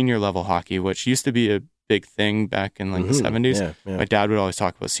senior level hockey, which used to be a big thing back in like the 70s. Yeah. My dad would always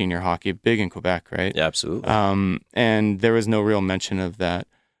talk about senior hockey, big in Quebec, right? Yeah, absolutely. And there was no real mention of that.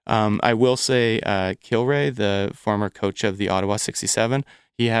 I will say Kilray, the former coach of the Ottawa 67,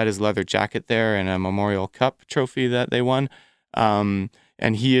 he had his leather jacket there and a Memorial Cup trophy that they won. And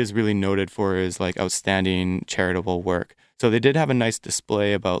he is really noted for his like outstanding charitable work. So they did have a nice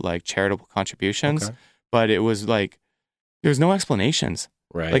display about like charitable contributions, but it was like, there's no explanations.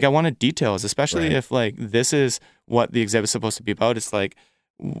 Right. Like I wanted details, especially if like this is what the exhibit's supposed to be about. It's like,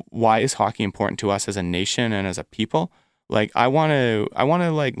 why is hockey important to us as a nation and as a people? Like, I want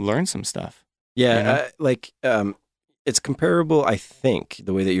to like learn some stuff. Yeah, you know? It's comparable, I think,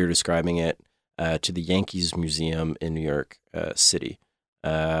 the way that you're describing it, to the Yankees Museum in New York City.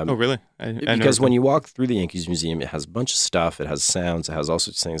 Oh, really? Because when you walk through the Yankees Museum, it has a bunch of stuff. It has sounds. It has all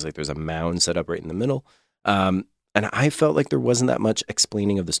sorts of things. Like there's a mound set up right in the middle. And I felt like there wasn't that much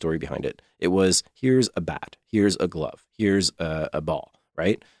explaining of the story behind it. It was, here's a bat, here's a glove, here's a ball,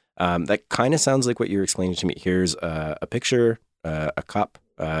 right? That kind of sounds like what you're explaining to me. Here's a picture, a cup.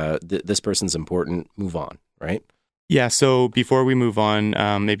 This person's important. Move on, right? Yeah, so before we move on,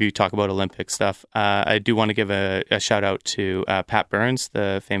 maybe we talk about Olympic stuff. I do want to give a shout out to Pat Burns,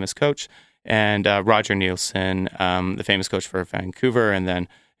 the famous coach, and Roger Nielsen, the famous coach for Vancouver, and then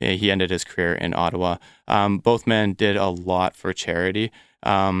he ended his career in Ottawa. Both men did a lot for charity,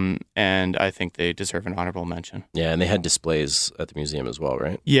 and I think they deserve an honorable mention. Yeah, and they had displays at the museum as well,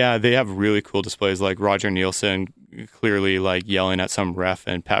 right? Yeah, they have really cool displays, like Roger Nielsen clearly like yelling at some ref,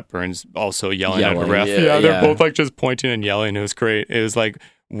 and Pat Burns also yelling at a ref. Yeah, they're both like just pointing and yelling. It was great. It was like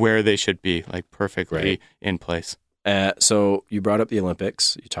where they should be, like perfectly in place. So you brought up the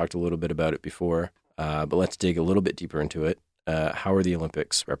Olympics. You talked a little bit about it before, but let's dig a little bit deeper into it. How are the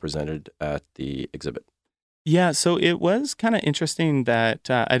Olympics represented at the exhibit? Yeah, so it was kind of interesting that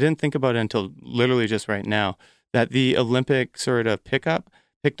I didn't think about it until literally just right now, that the Olympic sort of picked up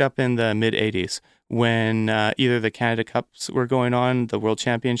in the mid-'80s when either the Canada Cups were going on, the World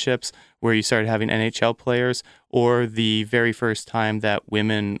Championships, where you started having NHL players, or the very first time that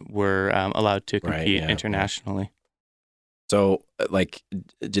women were allowed to compete internationally. So, like,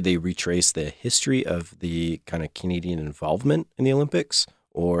 did they retrace the history of the kind of Canadian involvement in the Olympics,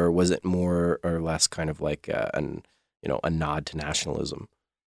 or was it more or less kind of like a nod to nationalism?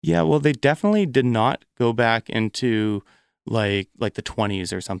 Yeah, well, they definitely did not go back into like the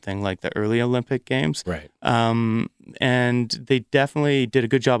 20s or something, like the early Olympic Games. Right. And they definitely did a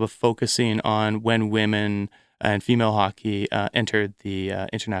good job of focusing on when women and female hockey entered the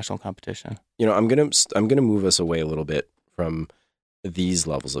international competition. You know, I'm gonna move us away a little bit from these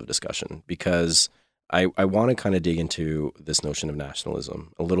levels of discussion, because I want to kind of dig into this notion of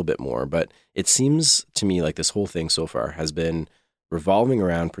nationalism a little bit more. But it seems to me like this whole thing so far has been revolving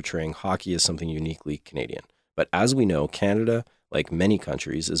around portraying hockey as something uniquely Canadian. But as we know, Canada, like many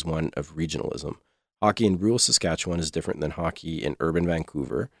countries, is one of regionalism. Hockey in rural Saskatchewan is different than hockey in urban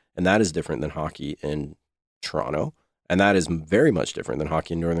Vancouver, and that is different than hockey in Toronto, and that is very much different than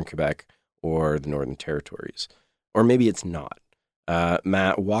hockey in northern Quebec or the Northern Territories. Or maybe it's not.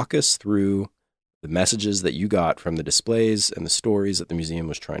 Matt, walk us through the messages that you got from the displays and the stories that the museum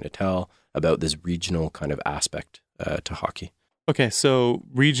was trying to tell about this regional kind of aspect to hockey. Okay, so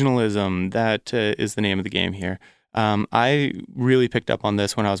regionalism, that is the name of the game here. I really picked up on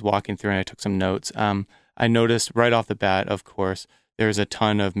this when I was walking through and I took some notes. I noticed right off the bat, of course, there's a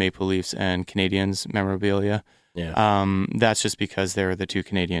ton of Maple Leafs and Canadiens memorabilia. Yeah. That's just because they were the two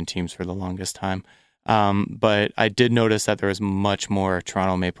Canadian teams for the longest time. But I did notice that there was much more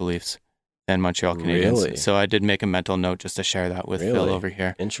Toronto Maple Leafs than Montreal Canadiens. Really? So I did make a mental note just to share that with Phil over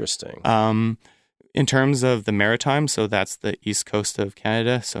here. Interesting. In terms of the Maritime, so that's the east coast of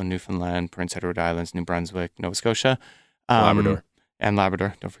Canada, so Newfoundland, Prince Edward Islands, New Brunswick, Nova Scotia. Labrador. And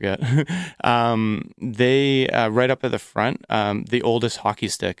Labrador, don't forget. They, right up at the front, the oldest hockey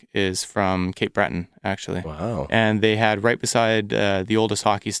stick is from Cape Breton, actually. Wow. And they had right beside the oldest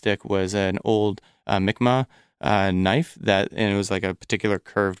hockey stick was an old Mi'kmaq knife, and it was like a particular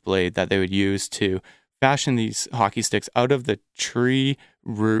curved blade that they would use to fashion these hockey sticks out of the tree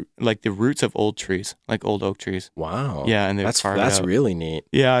root, like the roots of old trees, like old oak trees. Wow. Yeah, and that's really neat.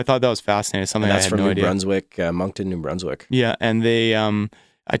 Yeah, I thought that was fascinating. Something and that's I had from no New idea. Brunswick, Moncton, New Brunswick. Yeah, and they,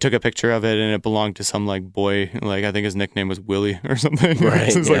 I took a picture of it, and it belonged to some like boy, like I think his nickname was Willie or something.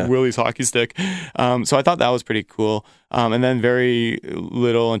 Right. It's like Willie's hockey stick. So I thought that was pretty cool. And then very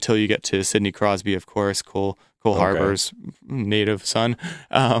little until you get to Sidney Crosby, of course, Cole Harbour's native son.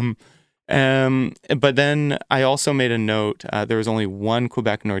 But then I also made a note. There was only one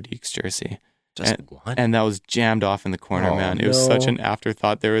Quebec Nordiques jersey. Just one? And that was jammed off in the corner, man. It was such an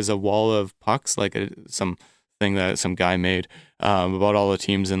afterthought. There was a wall of pucks, like some thing that some guy made about all the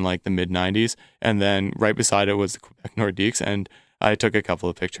teams in like the mid-'90s. And then right beside it was the Quebec Nordiques. And I took a couple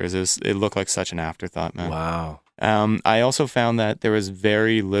of pictures. It looked like such an afterthought, man. Wow. I also found that there was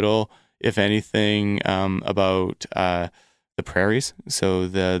very little, if anything, about the prairies, so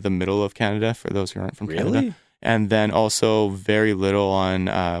the middle of Canada, for those who aren't from Canada. And then also very little on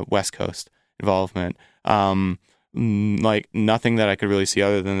West Coast involvement. like nothing that I could really see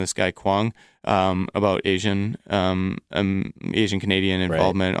other than this guy Kwong about Asian Canadian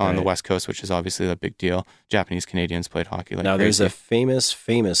involvement on the West Coast, which is obviously a big deal. Japanese Canadians played hockey like now. crazy. There's a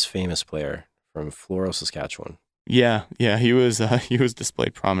famous player from Floral, Saskatchewan. Yeah, he was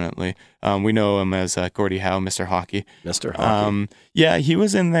displayed prominently. We know him as Gordie Howe, Mr. Hockey. Mr. Hockey. Yeah, he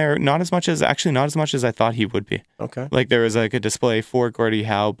was in there not as much as I thought he would be. Okay. Like there was like a display for Gordie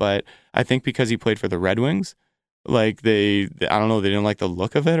Howe, but I think because he played for the Red Wings, like I don't know, they didn't like the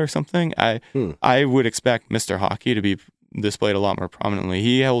look of it or something. I would expect Mr. Hockey to be displayed a lot more prominently.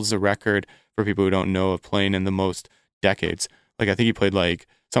 He holds the record for people who don't know of playing in the most decades. Like I think he played like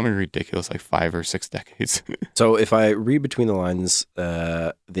something ridiculous, like 5 or 6 decades. So if I read between the lines,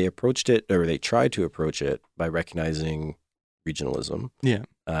 they approached it, or they tried to approach it by recognizing regionalism. Yeah.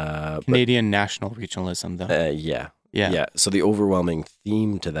 Canadian national regionalism, though. Yeah. So the overwhelming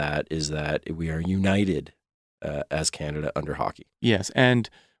theme to that is that we are united as Canada under hockey. Yes. And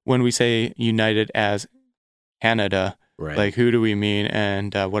when we say united as Canada, right. Like who do we mean?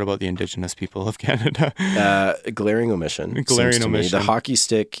 And what about the Indigenous people of Canada? Glaring omission. The hockey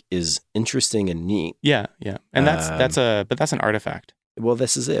stick is interesting and neat. Yeah. And that's an artifact. Well,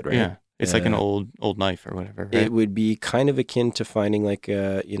 this is it, right? Yeah. It's like an old knife or whatever. Right? It would be kind of akin to finding like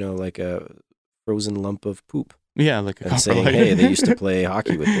a frozen lump of poop. Yeah, like a and saying, hey, they used to play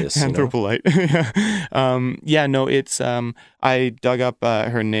hockey with this. Anthropolite. It's I dug up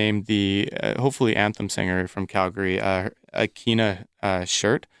her name, the hopefully anthem singer from Calgary, Akina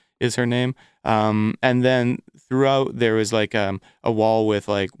Shirt is her name. And then throughout there was like a wall with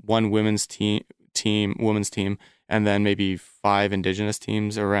like one women's team, and then maybe 5 Indigenous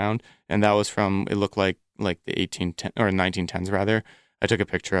teams around, and that was from, it looked like the 1810 or 1910s rather. I took a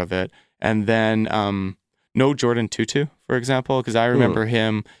picture of it, and then no Jordan Tutu, for example, because I remember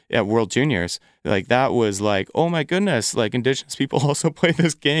him at World Juniors. Like that was like, oh my goodness, like Indigenous people also play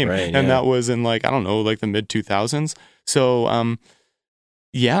this game, right, and that was in like, I don't know, like the mid 2000s. So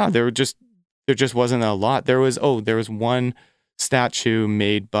there just wasn't a lot. There was one statue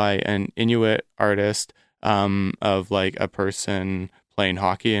made by an Inuit artist of like a person playing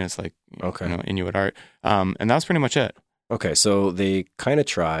hockey, and it's like Inuit art, and that was pretty much it. Okay, so they kind of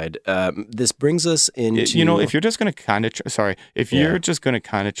tried. This brings us into... if you're just going to kind of... you're just going to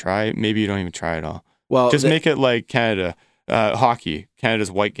kind of try, maybe you don't even try at all. Well, just make it like Canada, hockey, Canada's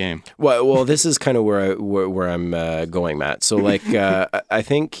white game. Well, this is kind of where I'm going, Matt. So, like, I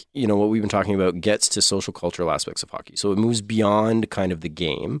think, what we've been talking about gets to social cultural aspects of hockey. So it moves beyond kind of the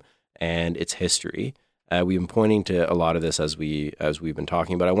game and its history. We've been pointing to a lot of this as we've been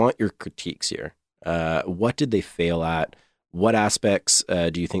talking, but I want your critiques here. What did they fail at? What aspects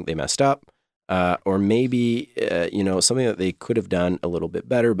do you think they messed up? Or maybe, something that they could have done a little bit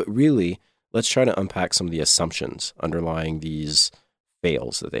better, but really, let's try to unpack some of the assumptions underlying these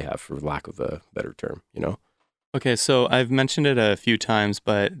fails that they have, for lack of a better term, Okay, so I've mentioned it a few times,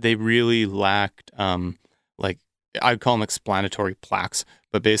 but they really lacked, I'd call them explanatory plaques,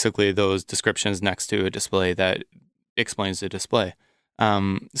 but basically those descriptions next to a display that explains the display.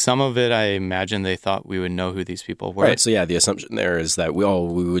 Some of it, I imagine they thought we would know who these people were. Right. So yeah, the assumption there is that we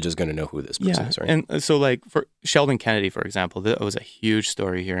were just going to know who this person is, right? And so like for Sheldon Kennedy, for example, that was a huge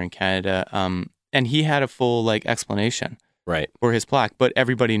story here in Canada. And he had a full like explanation for his plaque, but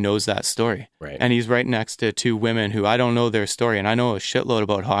everybody knows that story. Right. And he's right next to 2 women who I don't know their story, and I know a shitload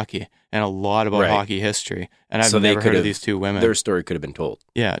about hockey and a lot about hockey history. And I've never heard of these 2 women. Their story could have been told.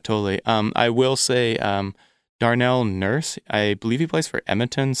 Yeah, totally. I will say, Darnell Nurse, I believe he plays for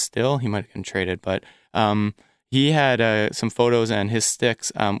Edmonton still. He might have been traded, but he had some photos and his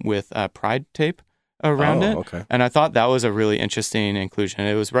sticks with pride tape around it. Okay. And I thought that was a really interesting inclusion.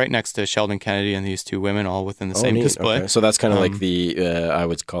 It was right next to Sheldon Kennedy and these 2 women all within the same display. Okay. So that's kind of like the, I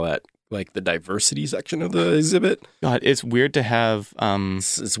would call that like the diversity section of the exhibit. God, it's weird to have...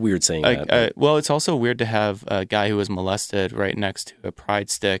 it's weird saying that. Well, it's also weird to have a guy who was molested right next to a pride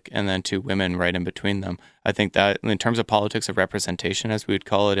stick and then 2 women right in between them. I think that in terms of politics of representation, as we would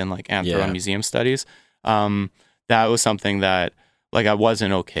call it in like anthro and museum studies, that was something that like I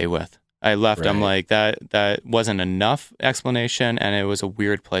wasn't okay with. I left. Right. I'm like, that wasn't enough explanation, and it was a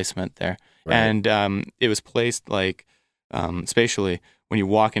weird placement there. Right. And it was placed like spatially when you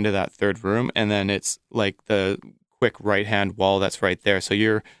walk into that 3rd room, and then it's like the quick right-hand wall that's right there. So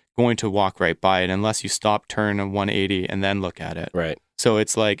you're going to walk right by it unless you stop, turn a 180, and then look at it. Right. So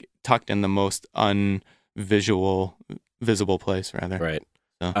it's like tucked in the most visible place, rather. Right.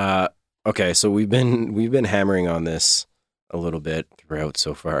 So. Okay, so we've been hammering on this a little bit throughout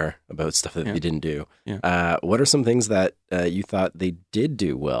so far about stuff that they didn't do. Yeah. What are some things that you thought they did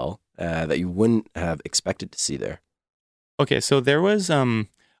do well that you wouldn't have expected to see there? Okay, so there was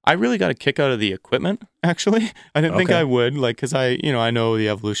I really got a kick out of the equipment, actually. I didn't think I would, like, because I know the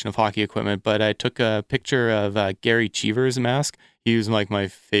evolution of hockey equipment, but I took a picture of Gary Cheever's mask. He was like my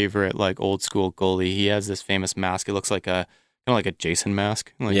favorite, like, old school goalie. He has this famous mask. It looks like a kind of like a Jason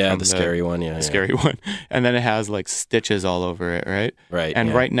mask. Like the scary one. Yeah, scary one. And then it has like stitches all over it, right? Right.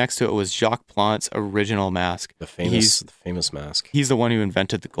 And right next to it was Jacques Plante's original mask. The famous mask. He's the one who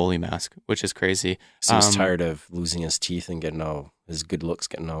invented the goalie mask, which is crazy. So he's tired of losing his teeth and getting his good looks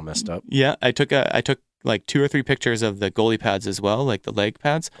getting all messed up. Yeah, I took like 2 or 3 pictures of the goalie pads as well, like the leg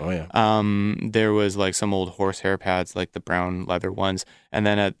pads. Oh yeah. There was like some old horsehair pads, like the brown leather ones, and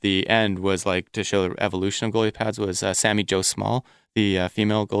then at the end was like to show the evolution of goalie pads was Sammy Jo Small, the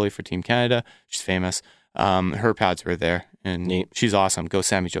female goalie for Team Canada. She's famous. Her pads were there, and she's awesome. Go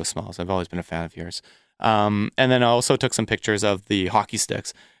Sammy Jo Smalls. I've always been a fan of yours. And then I also took some pictures of the hockey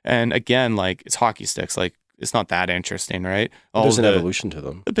sticks, and again, like it's hockey sticks, like. It's not that interesting, right? There's an evolution to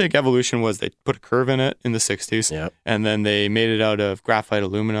them. The big evolution was they put a curve in it in the 60s, and then they made it out of graphite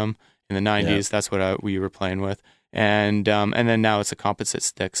aluminum in the 90s. Yep. That's what we were playing with. And then now it's a composite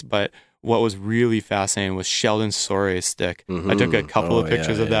sticks. But what was really fascinating was Sheldon Sauré's stick. Mm-hmm. I took a couple of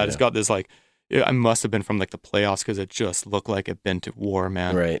pictures of that. It's got this like, I must have been from like the playoffs because it just looked like it'd been to war,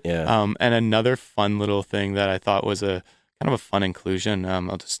 man. Right, yeah. And another fun little thing that I thought was a kind of a fun inclusion,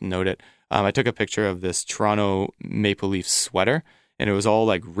 I'll just note it. I took a picture of this Toronto Maple Leaf sweater, and it was all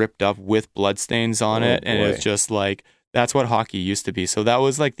like ripped up with bloodstains on it. And it was just like, that's what hockey used to be. So that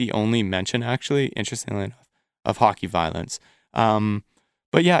was like the only mention, actually, interestingly enough, of hockey violence.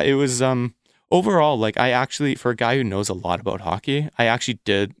 But yeah, it was overall, like I actually, for a guy who knows a lot about hockey, I actually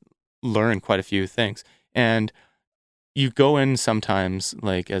did learn quite a few things. And you go in sometimes,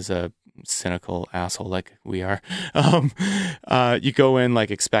 like as a cynical asshole like we are, you go in like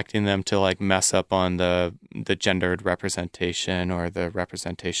expecting them to like mess up on the gendered representation or the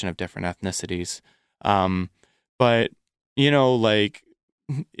representation of different ethnicities, but like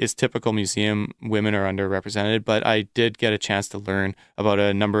it's typical museum, women are underrepresented. But I did get a chance to learn about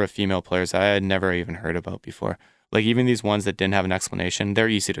a number of female players I had never even heard about before. Like even these ones that didn't have an explanation, they're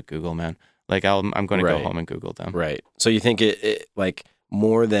easy to Google, man. Like I'm going to go home and Google them. Right. So you think it like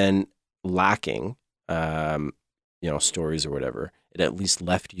more than lacking, stories or whatever, it at least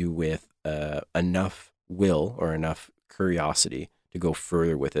left you with enough will or enough curiosity to go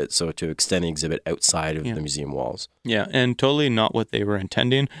further with it. So to extend the exhibit outside of the museum walls. Yeah, and totally not what they were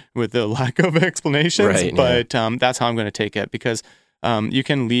intending with the lack of explanations. Right, but that's how I'm going to take it, because you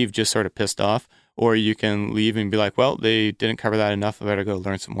can leave just sort of pissed off, or you can leave and be like, well, they didn't cover that enough. I better go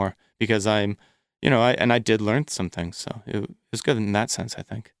learn some more, because I did learn some things. So it was good in that sense, I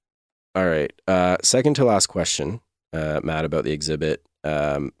think. All right. Second to last question, Matt, about the exhibit.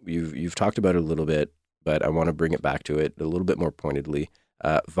 You've talked about it a little bit, but I want to bring it back to it a little bit more pointedly.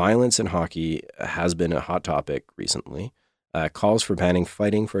 Violence in hockey has been a hot topic recently. Calls for banning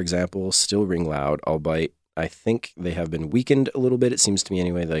fighting, for example, still ring loud, albeit I think they have been weakened a little bit. It seems to me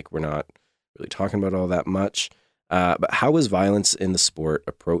anyway, like we're not really talking about all that much. But how is violence in the sport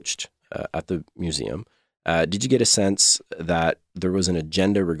approached at the museum? Did you get a sense that there was an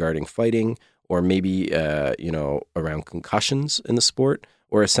agenda regarding fighting, or maybe, around concussions in the sport,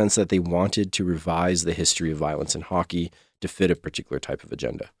 or a sense that they wanted to revise the history of violence in hockey to fit a particular type of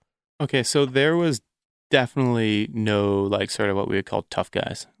agenda? Okay, so there was definitely no, like, sort of what we would call tough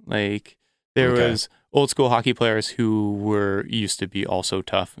guys. Like, there was old school hockey players who were used to be also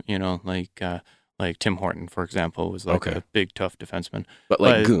tough, like Tim Horton, for example, was like a big, tough defenseman.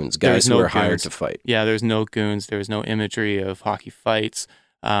 But goons, guys who were hired to fight. Yeah, there's no goons. There was no imagery of hockey fights.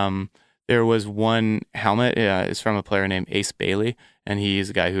 There was one helmet. It's from a player named Ace Bailey, and he's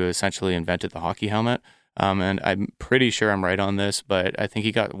a guy who essentially invented the hockey helmet. And I'm pretty sure I'm right on this, but I think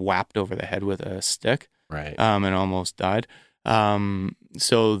he got whapped over the head with a stick, right? And almost died.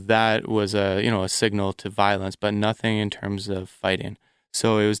 So that was a signal to violence, but nothing in terms of fighting.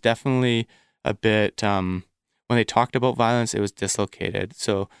 So it was definitely a bit, when they talked about violence, it was dislocated.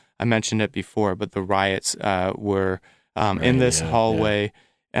 So I mentioned it before, but the riots were in this hallway,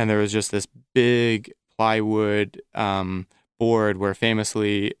 and there was just this big plywood board where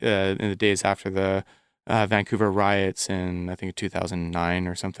famously in the days after the Vancouver riots in, I think, 2009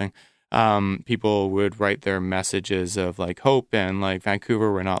 or something, people would write their messages of like hope and like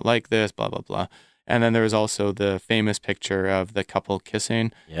Vancouver, we're not like this, blah, blah, blah. And then there was also the famous picture of the couple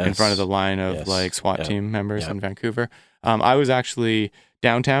kissing in front of the line of like SWAT team members in Vancouver. I was actually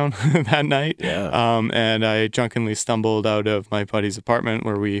downtown that night, and I drunkenly stumbled out of my buddy's apartment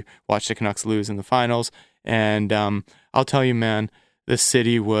where we watched the Canucks lose in the finals. And I'll tell you, man, the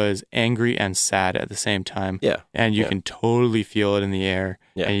city was angry and sad at the same time. Yeah. And you can totally feel it in the air.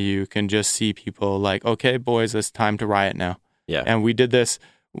 Yeah. And you can just see people like, okay, boys, it's time to riot now. Yeah. And we did this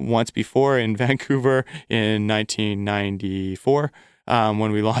once before in Vancouver in 1994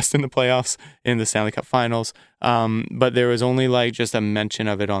 when we lost in the playoffs in the Stanley Cup Finals. But there was only like just a mention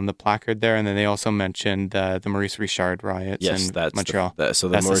of it on the placard there. And then they also mentioned the Maurice Richard riots in Montreal. So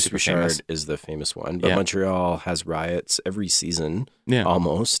the Maurice Richard is the famous one. But Montreal has riots every season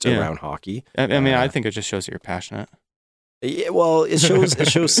almost around hockey. I mean, I think it just shows that you're passionate. Yeah, well, it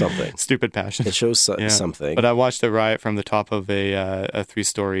shows something. Stupid passion. It shows something. But I watched the riot from the top of a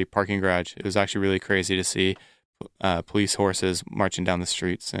 3-story parking garage. It was actually really crazy to see police horses marching down the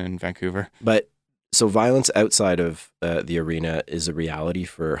streets in Vancouver. But so violence outside of the arena is a reality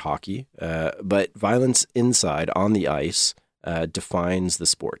for hockey. But violence inside on the ice defines the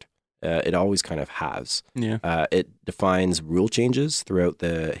sport. It always kind of has. Yeah. It defines rule changes throughout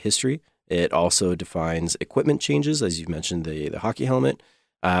the history. It also defines equipment changes, as you've mentioned, the hockey helmet,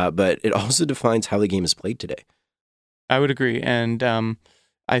 but it also defines how the game is played today. I would agree, and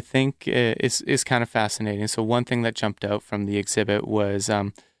I think it's kind of fascinating. So one thing that jumped out from the exhibit was,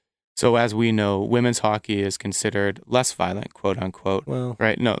 so as we know, women's hockey is considered less violent, quote unquote. Well,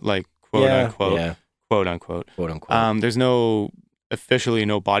 right? No, like quote unquote, quote unquote, quote unquote. There's officially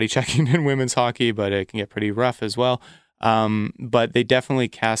no body checking in women's hockey, but it can get pretty rough as well. But they definitely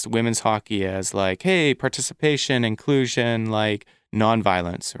cast women's hockey as like, hey, participation, inclusion, like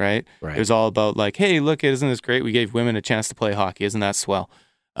nonviolence, right? It was all about like, hey, look, isn't this great? We gave women a chance to play hockey. Isn't that swell?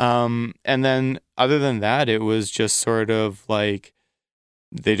 And then other than that, it was just sort of like,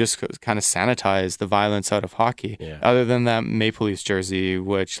 they just kind of sanitized the violence out of hockey. Yeah. Other than that Maple Leafs jersey,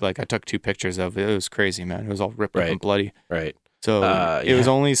 which like I took 2 pictures of, it was crazy, man. It was all ripped up and bloody. Right. So it was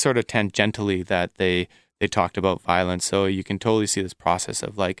only sort of tangentially that they talked about violence. So you can totally see this process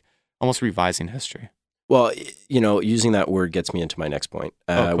of like almost revising history. Well, using that word gets me into my next point.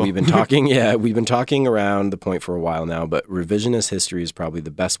 Cool. We've been talking around the point for a while now, but revisionist history is probably the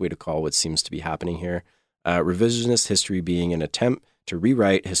best way to call what seems to be happening here. Revisionist history being an attempt to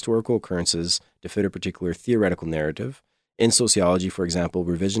rewrite historical occurrences to fit a particular theoretical narrative. In sociology, for example,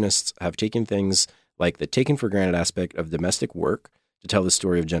 revisionists have taken things like the taken for granted aspect of domestic work to tell the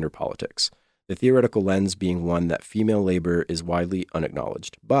story of gender politics. The theoretical lens being one that female labor is widely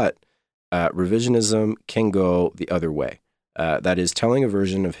unacknowledged. But revisionism can go the other way. That is, telling a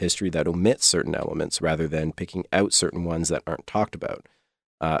version of history that omits certain elements rather than picking out certain ones that aren't talked about.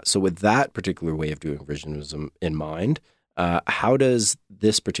 So with that particular way of doing revisionism in mind, how does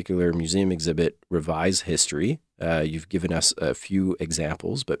this particular museum exhibit revise history? You've given us a few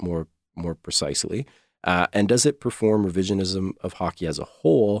examples, but more precisely. And does it perform revisionism of hockey as a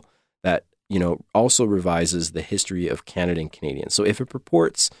whole that also revises the history of Canada and Canadians? So if it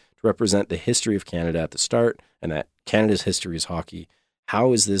purports to represent the history of Canada at the start and that Canada's history is hockey,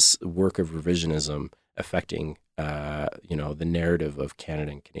 how is this work of revisionism affecting, the narrative of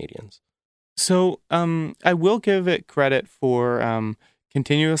Canada and Canadians? So I will give it credit for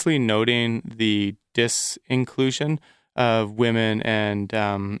continuously noting the disinclusion of women and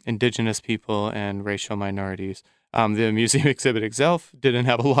Indigenous people and racial minorities. The museum exhibit itself didn't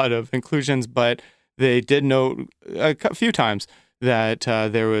have a lot of inclusions, but they did note a few times that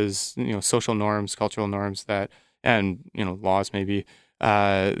there was, social norms, cultural norms and laws maybe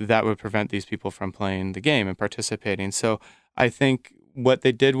that would prevent these people from playing the game and participating. So I think what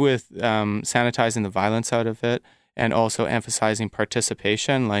they did with sanitizing the violence out of it and also emphasizing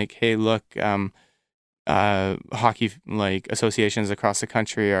participation, like, hey, look, hockey like associations across the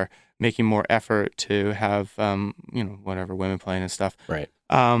country are making more effort to have women playing and stuff. Right.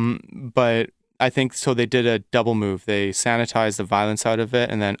 But I think so they did a double move. They sanitized the violence out of it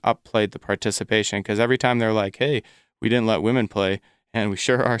and then upplayed the participation, because every time they're like, hey, we didn't let women play, and we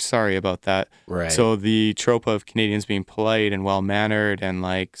sure are sorry about that. Right. So the trope of Canadians being polite and well-mannered and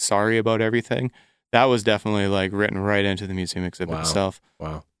like sorry about everything, that was definitely like written right into the museum exhibit itself.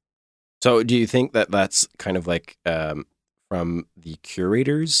 Wow. So do you think that that's kind of like from the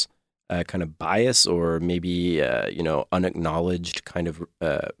curators kind of bias, or maybe, unacknowledged kind of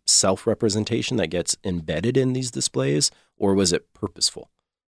self-representation that gets embedded in these displays, or was it purposeful?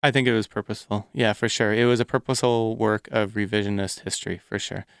 I think it was purposeful. Yeah, for sure. It was a purposeful work of revisionist history, for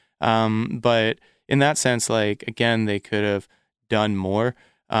sure. But in that sense, like, again, they could have done more.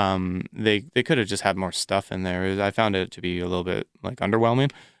 They could have just had more stuff in there. I found it to be a little bit like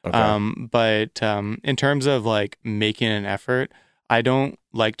underwhelming. Okay. But in terms of like making an effort, I don't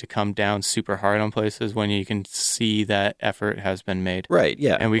like to come down super hard on places when you can see that effort has been made. Right.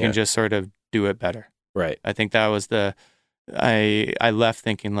 Yeah. And we can just sort of do it better. Right. I think that was the I left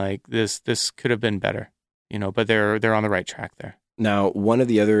thinking like this could have been better, but they're on the right track there. Now, one of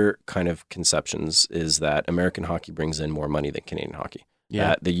the other kind of conceptions is that American hockey brings in more money than Canadian hockey.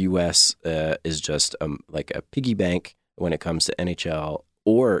 Yeah. The U.S. Is just like a piggy bank when it comes to NHL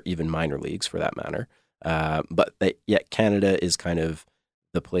or even minor leagues for that matter. But yet Canada is kind of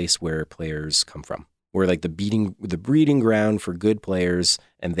the place where players come from. We're like the breeding ground for good players,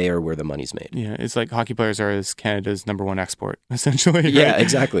 and they are where the money's made. Yeah, it's like hockey players are Canada's number one export, essentially. Right? Yeah,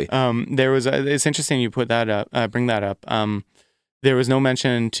 exactly. It's interesting you bring that up. There was no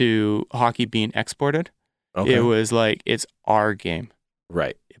mention to hockey being exported. Okay. It was like, it's our game.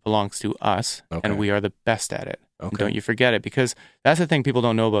 Right. It belongs to us, and we are the best at it. Okay. And don't you forget it, because that's the thing people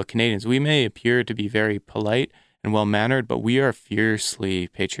don't know about Canadians. We may appear to be very polite and well-mannered, but we are fiercely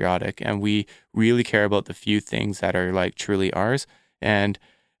patriotic, and we really care about the few things that are like truly ours. And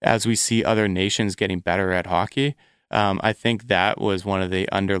as we see other nations getting better at hockey, I think that was one of the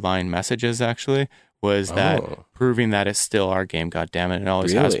underlying messages, actually, was that proving that it's still our game, God damn it, it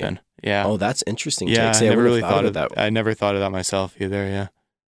always has been. Yeah. Oh, that's interesting. Yeah, I never really thought of that. I never thought of that myself either, yeah.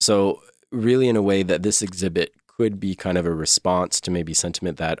 So really, in a way, that this exhibit could be kind of a response to maybe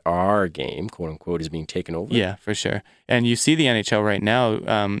sentiment that our game, quote unquote, is being taken over. Yeah, for sure. And you see the NHL right now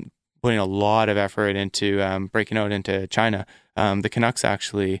putting a lot of effort into breaking out into China. The Canucks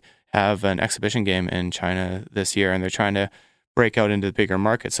actually have an exhibition game in China this year, and they're trying to break out into the bigger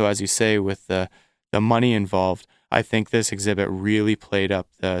market. So as you say, with the money involved, I think this exhibit really played up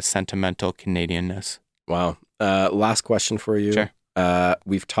the sentimental Canadianness. Wow. Last question for you. Sure.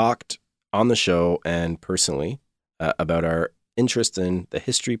 We've talked on the show and personally about our interest in the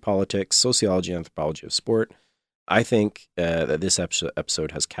history, politics, sociology, anthropology of sport. I think that this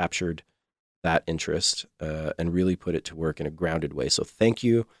episode has captured that interest and really put it to work in a grounded way. So thank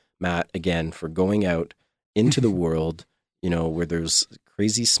you, Matt, again, for going out into the world, where there's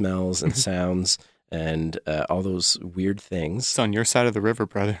crazy smells and sounds and all those weird things. It's on your side of the river,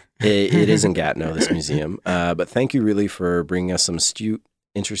 brother. It is in Gatineau, this museum. But thank you really for bringing us some astute,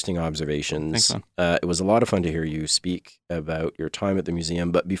 interesting observations. Thanks, man. It was a lot of fun to hear you speak about your time at the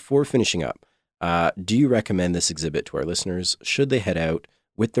museum. But before finishing up, do you recommend this exhibit to our listeners? Should they head out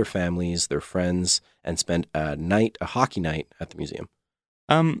with their families, their friends, and spend a hockey night at the museum?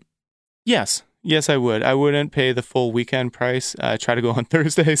 Yes, I would. I wouldn't pay the full weekend price. Try to go on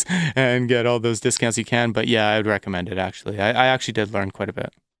Thursdays and get all those discounts you can. But yeah, I would recommend it, actually. I actually did learn quite a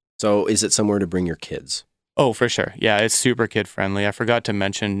bit. So is it somewhere to bring your kids? Oh, for sure. Yeah, it's super kid-friendly. I forgot to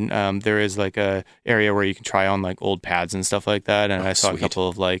mention there is like a area where you can try on like old pads and stuff like that. And I saw a couple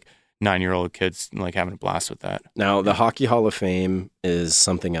of like 9-year-old kids like having a blast with that. Now, the Hockey Hall of Fame is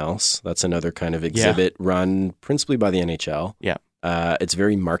something else. That's another kind of exhibit run principally by the NHL. Yeah. It's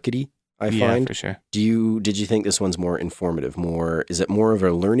very markety, I find. Yeah, for sure. Did you think this one's more informative? Is it more of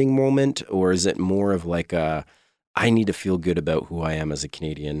a learning moment, or is it more of like I need to feel good about who I am as a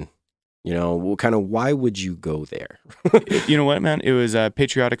Canadian? Why would you go there? You know what, man? It was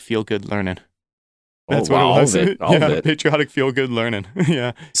patriotic feel-good learning. That's what it was. All of it. Patriotic feel-good learning.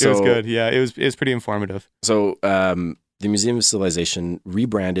 Yeah, it was good. Yeah, it was pretty informative. So the Museum of Civilization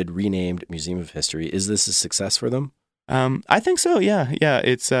rebranded, renamed Museum of History. Is this a success for them? I think so. Yeah.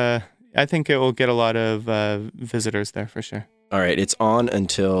 It's. I think it will get a lot of visitors there for sure. All right, it's on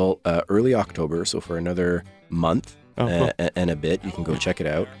until early October, so for another month cool. and a bit. You can go check it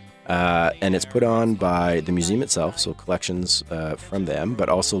out. And it's put on by the museum itself, so collections from them, but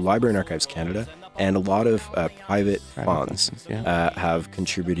also Library and Archives Canada, and a lot of private funds have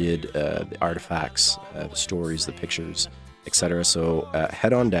contributed the artifacts, the stories, the pictures, etc. So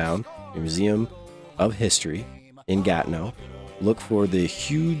head on down to the Museum of History in Gatineau. Look for the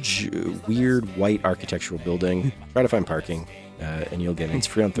huge, weird, white architectural building. Try to find parking, and you'll get in. It's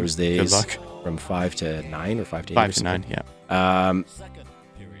free on Thursdays. Good luck. From 5 to 9 or 5 to 8. 5 to 9, yeah.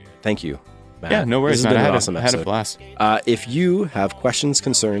 Thank you, Matt. Yeah, no worries, man. I had a blast. If you have questions,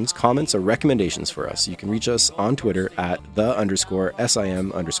 concerns, comments, or recommendations for us, you can reach us on Twitter at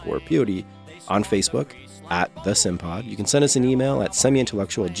 @the_SIM_POD, on Facebook at The Simpod. You can send us an email at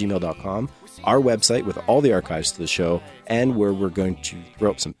semiintellectual@gmail.com. Our website with all the archives to the show, and where we're going to throw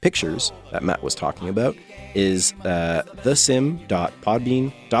up some pictures that Matt was talking about, is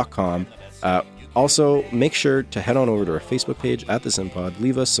thesim.podbean.com. Also, make sure to head on over to our Facebook page at The Simpod.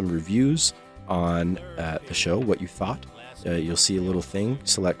 Leave us some reviews on the show, what you thought. You'll see a little thing.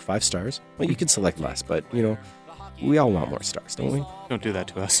 Select 5 stars. Well, you can select less, but, we all want more stars, don't we? Don't do that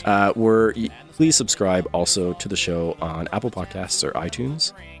to us. Please subscribe also to the show on Apple Podcasts or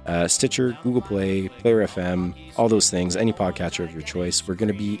iTunes, Stitcher, Google Play, Player FM, all those things, any podcatcher of your choice. We're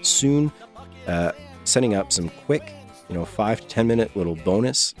going to be soon setting up some quick 5 to 10 minute little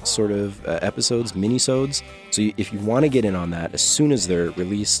bonus sort of episodes, mini-sodes. So if you want to get in on that as soon as they're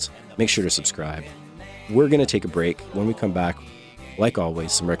released, make sure to subscribe. We're going to take a break. When we come back, like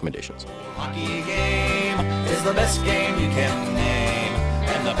always, some recommendations. Hockey game is the best game you can name,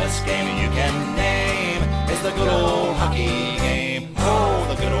 and the best game you can name is the good old hockey game. Oh,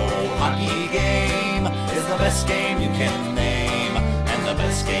 the good old hockey game is the best game you can name, and the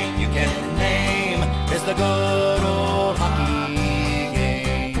best game you can name is the good old hockey game.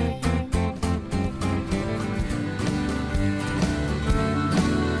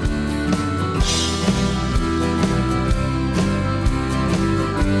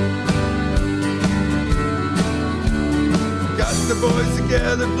 Got the boys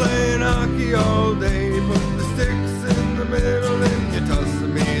together playing hockey all day. Put the sticks in the middle and you toss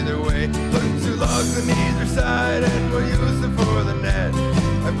them either way. Put 2 logs on either side and we'll use them for the net.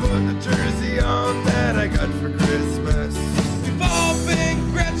 I put the jersey on that I got for Christmas. You've all been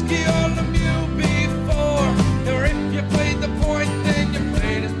Gretzky or Lemieux before, or if you played the point, then you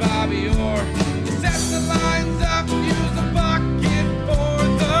played as Bobby Orr. You set the lines up, use a bucket for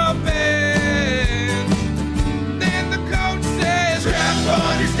the bench. Then the coach says, Strap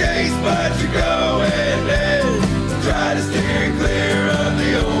on your skates, but you're going in. Try to steer clear of the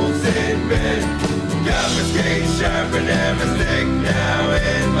old sin bin. Got my skates sharp and have a stick now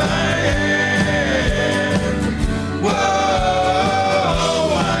in my hand. Whoa,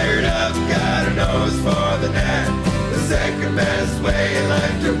 wired up, got a nose for the net. The second best way in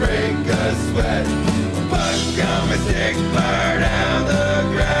life to break a sweat. Puck on my stick, far down the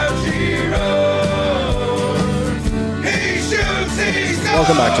grouchy road. He shoots, he scores!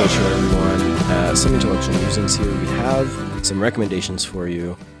 Welcome back to the show, everyone. Some intellectual musings here. We have some recommendations for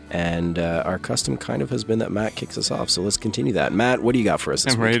you, and our custom kind of has been that Matt kicks us off. So let's continue that. Matt, what do you got for us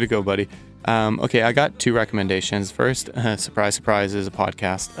this I'm week? ready to go, buddy. Okay, I got 2 recommendations. First, surprise, surprise, is a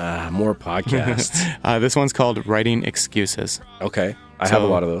podcast. More podcasts. This one's called Writing Excuses. Okay, I have a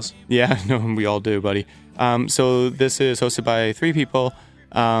lot of those. Yeah, no, we all do, buddy. So this is hosted by 3 people.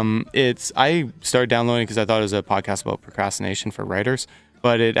 I started downloading because I thought it was a podcast about procrastination for writers,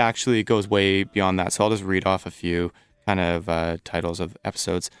 but it actually goes way beyond that. So I'll just read off a few kind of titles of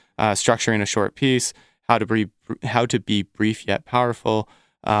episodes. Structuring a short piece, how to be brief yet powerful,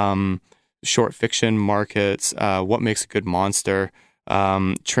 short fiction markets, what makes a good monster,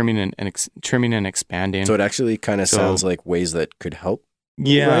 trimming and expanding. So it actually kind of sounds like ways that could help.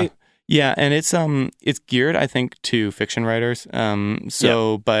 Yeah. Right? Yeah, and it's geared, I think, to fiction writers.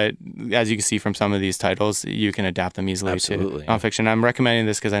 But as you can see from some of these titles, you can adapt them easily to nonfiction. I'm recommending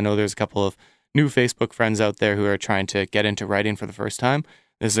this because I know there's a couple of new Facebook friends out there who are trying to get into writing for the first time.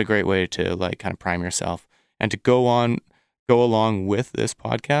 This is a great way to kind of prime yourself. And to go along with this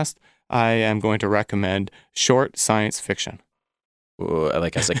podcast, I am going to recommend short science fiction.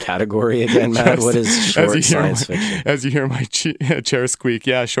 Like as a category again, Matt? What is short science fiction? As you hear my chair squeak,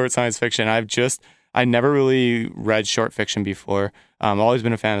 yeah, short science fiction. I never really read short fiction before. I've always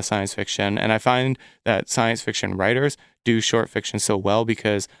been a fan of science fiction, and I find that science fiction writers do short fiction so well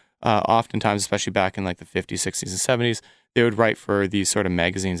because oftentimes, especially back in like the 50s, 60s, and 70s, they would write for these sort of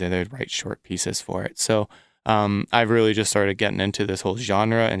magazines and they would write short pieces for it. So I've really just started getting into this whole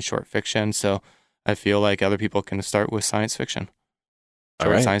genre and short fiction. So I feel like other people can start with science fiction.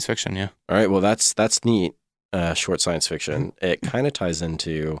 Short science fiction, yeah. All right, well, that's neat, short science fiction. It kind of ties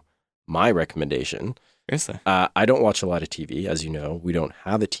into my recommendation. Seriously? I don't watch a lot of TV. As you know, we don't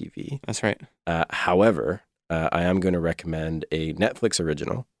have a TV. That's right. However, I am going to recommend a Netflix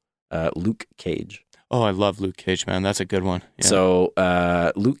original, Luke Cage. Oh, I love Luke Cage, man. That's a good one. Yeah. So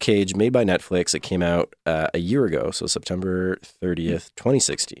Luke Cage, made by Netflix. It came out a year ago, so September 30th,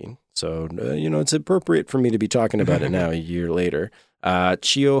 2016. So, it's appropriate for me to be talking about it now, a year later.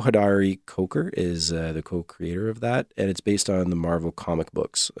 Chio Hodari Coker is the co-creator of that, and it's based on the Marvel comic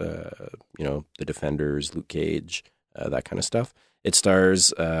books, The Defenders, Luke Cage, that kind of stuff. It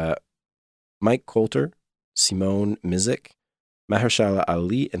stars Mike Coulter, Simone Mizik, Mahershala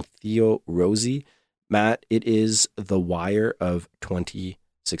Ali, and Theo Rossi. Matt, it is The Wire of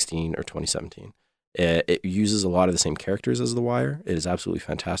 2016 or 2017. It uses a lot of the same characters as The Wire. It is absolutely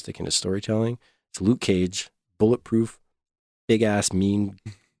fantastic in its storytelling. It's Luke Cage, bulletproof, big ass, mean,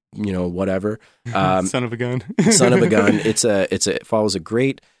 whatever. Son of a gun. Son of a gun. It follows a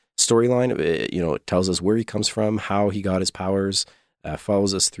great storyline. It tells us where he comes from, how he got his powers.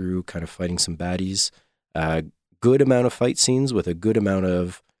 Follows us through kind of fighting some baddies. Good amount of fight scenes with a good amount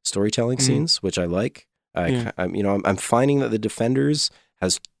of storytelling scenes, which I like. I'm finding that the Defenders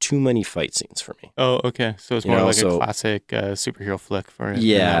has too many fight scenes for me. Oh, okay. So it's You more know, like so- a classic superhero flick for it.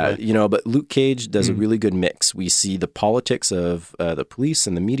 Yeah, but Luke Cage does a Mm. really good mix. We see the politics of the police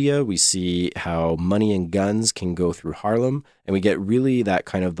and the media. We see how money and guns can go through Harlem, and we get really that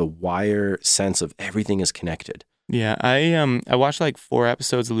kind of the Wire sense of everything is connected. Yeah, I watched like 4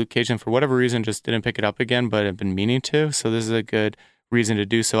 episodes of Luke Cage, and for whatever reason, just didn't pick it up again. But I've been meaning to, so this is a good reason to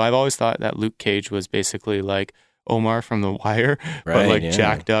do so. I've always thought that Luke Cage was basically like Omar from The Wire, but Right, like yeah.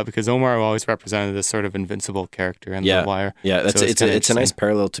 jacked up, because Omar always represented this sort of invincible character in The Wire. Yeah, So it's kinda a nice interesting.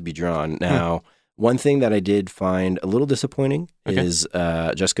 parallel to be drawn. Now, one thing that I did find a little disappointing Okay. is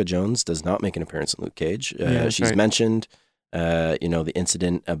Jessica Jones does not make an appearance in Luke Cage. Yeah, that's she's right. mentioned, the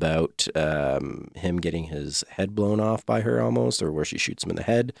incident about him getting his head blown off by her almost, or where she shoots him in the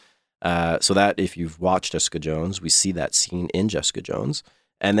head. So that if you've watched Jessica Jones, we see that scene in Jessica Jones.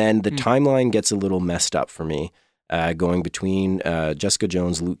 And then the timeline gets a little messed up for me, going between Jessica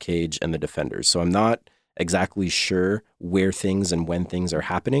Jones, Luke Cage, and the Defenders. So I'm not exactly sure where things and when things are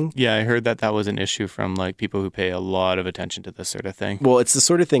happening. Yeah, I heard that was an issue from like people who pay a lot of attention to this sort of thing. Well, it's the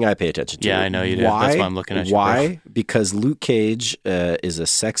sort of thing I pay attention to. Yeah, I know you do. Why? That's why I'm looking at you. Why? Because Luke Cage is a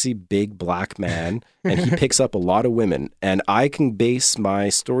sexy, big black man, and he picks up a lot of women. And I can base my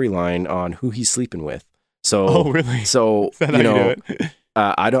storyline on who he's sleeping with. So, Oh, really? So, Is that how you do it?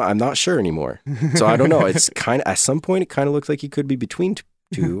 I'm not sure anymore. So I don't know. It's kind of, at some point, it kind of looks like he could be between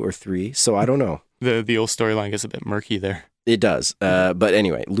 2 or 3. So I don't know. The old storyline gets a bit murky there. It does. But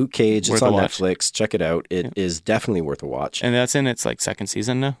anyway, Luke Cage, Worth it's a on watch. Netflix. Check it out. It is definitely worth a watch. And that's in its like 2nd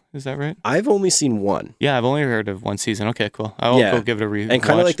season now. Is that right? I've only seen 1. Yeah, I've only heard of 1 season. Okay, cool. I'll go give it a read. And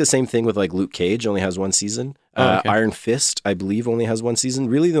kind of like the same thing with like Luke Cage only has 1 season. Oh, okay. Iron Fist, I believe, only has 1 season.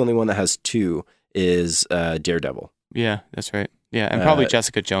 Really, the only one that has 2 is Daredevil. Yeah, that's right. Yeah, and probably Uh,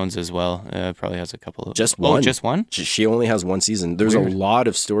 Jessica Jones as well. Probably has a couple of... Just 1. Oh, just 1? She only has 1 season. There's Weird. a lot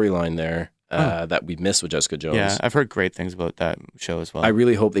of storyline there that we missed with Jessica Jones. Yeah, I've heard great things about that show as well. I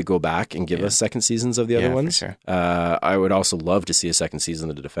really hope they go back and give us second seasons of the other Yeah, for ones. sure. I would also love to see a second season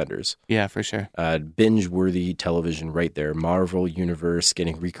of The Defenders. Yeah, for sure. Binge-worthy television right there. Marvel Universe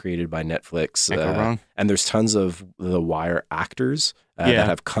getting recreated by Netflix. Can't go wrong. And there's tons of The Wire actors Yeah. that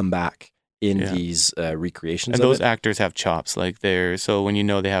have come back in Yeah. these recreations And of those it. actors have chops. Like so when you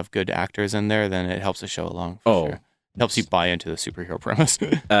know they have good actors in there, then it helps the show along. For sure. Helps you buy into the superhero premise.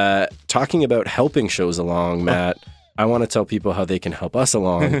 Talking about helping shows along, Matt, I want to tell people how they can help us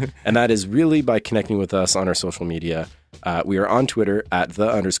along. And that is really by connecting with us on our social media. We are on Twitter at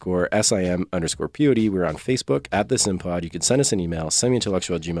 @the_SIM_POD. We're on Facebook at The Simpod. You can send us an email,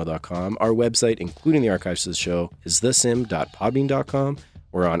 semiintellectual@gmail.com. Our website, including the archives of the show, is thesim.podbean.com.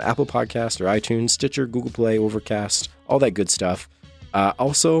 We're on Apple Podcasts or iTunes, Stitcher, Google Play, Overcast, all that good stuff.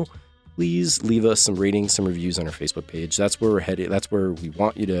 Also, please leave us some ratings, some reviews on our Facebook page. That's where we're headed. That's where we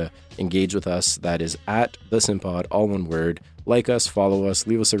want you to engage with us. That is at The Simpod, all one word. Like us, follow us,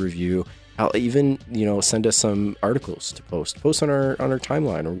 leave us a review. I'll even, send us some articles to post on our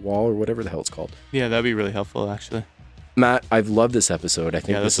timeline or wall or whatever the hell it's called. Yeah, that'd be really helpful, actually. Matt, I've loved this episode. I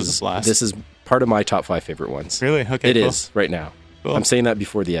think Yeah, this was a blast. This is part of my top 5 favorite ones. Really? Okay, It cool. is right now. Cool. I'm saying that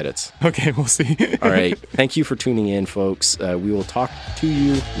before the edits. Okay, we'll see. All right. Thank you for tuning in, folks. We will talk to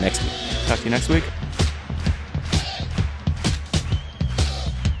you next week. Talk to you next week.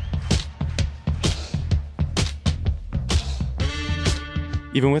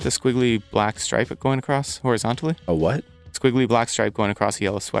 Even with a squiggly black stripe going across horizontally? A what? Squiggly black stripe going across a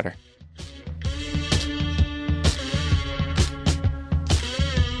yellow sweater.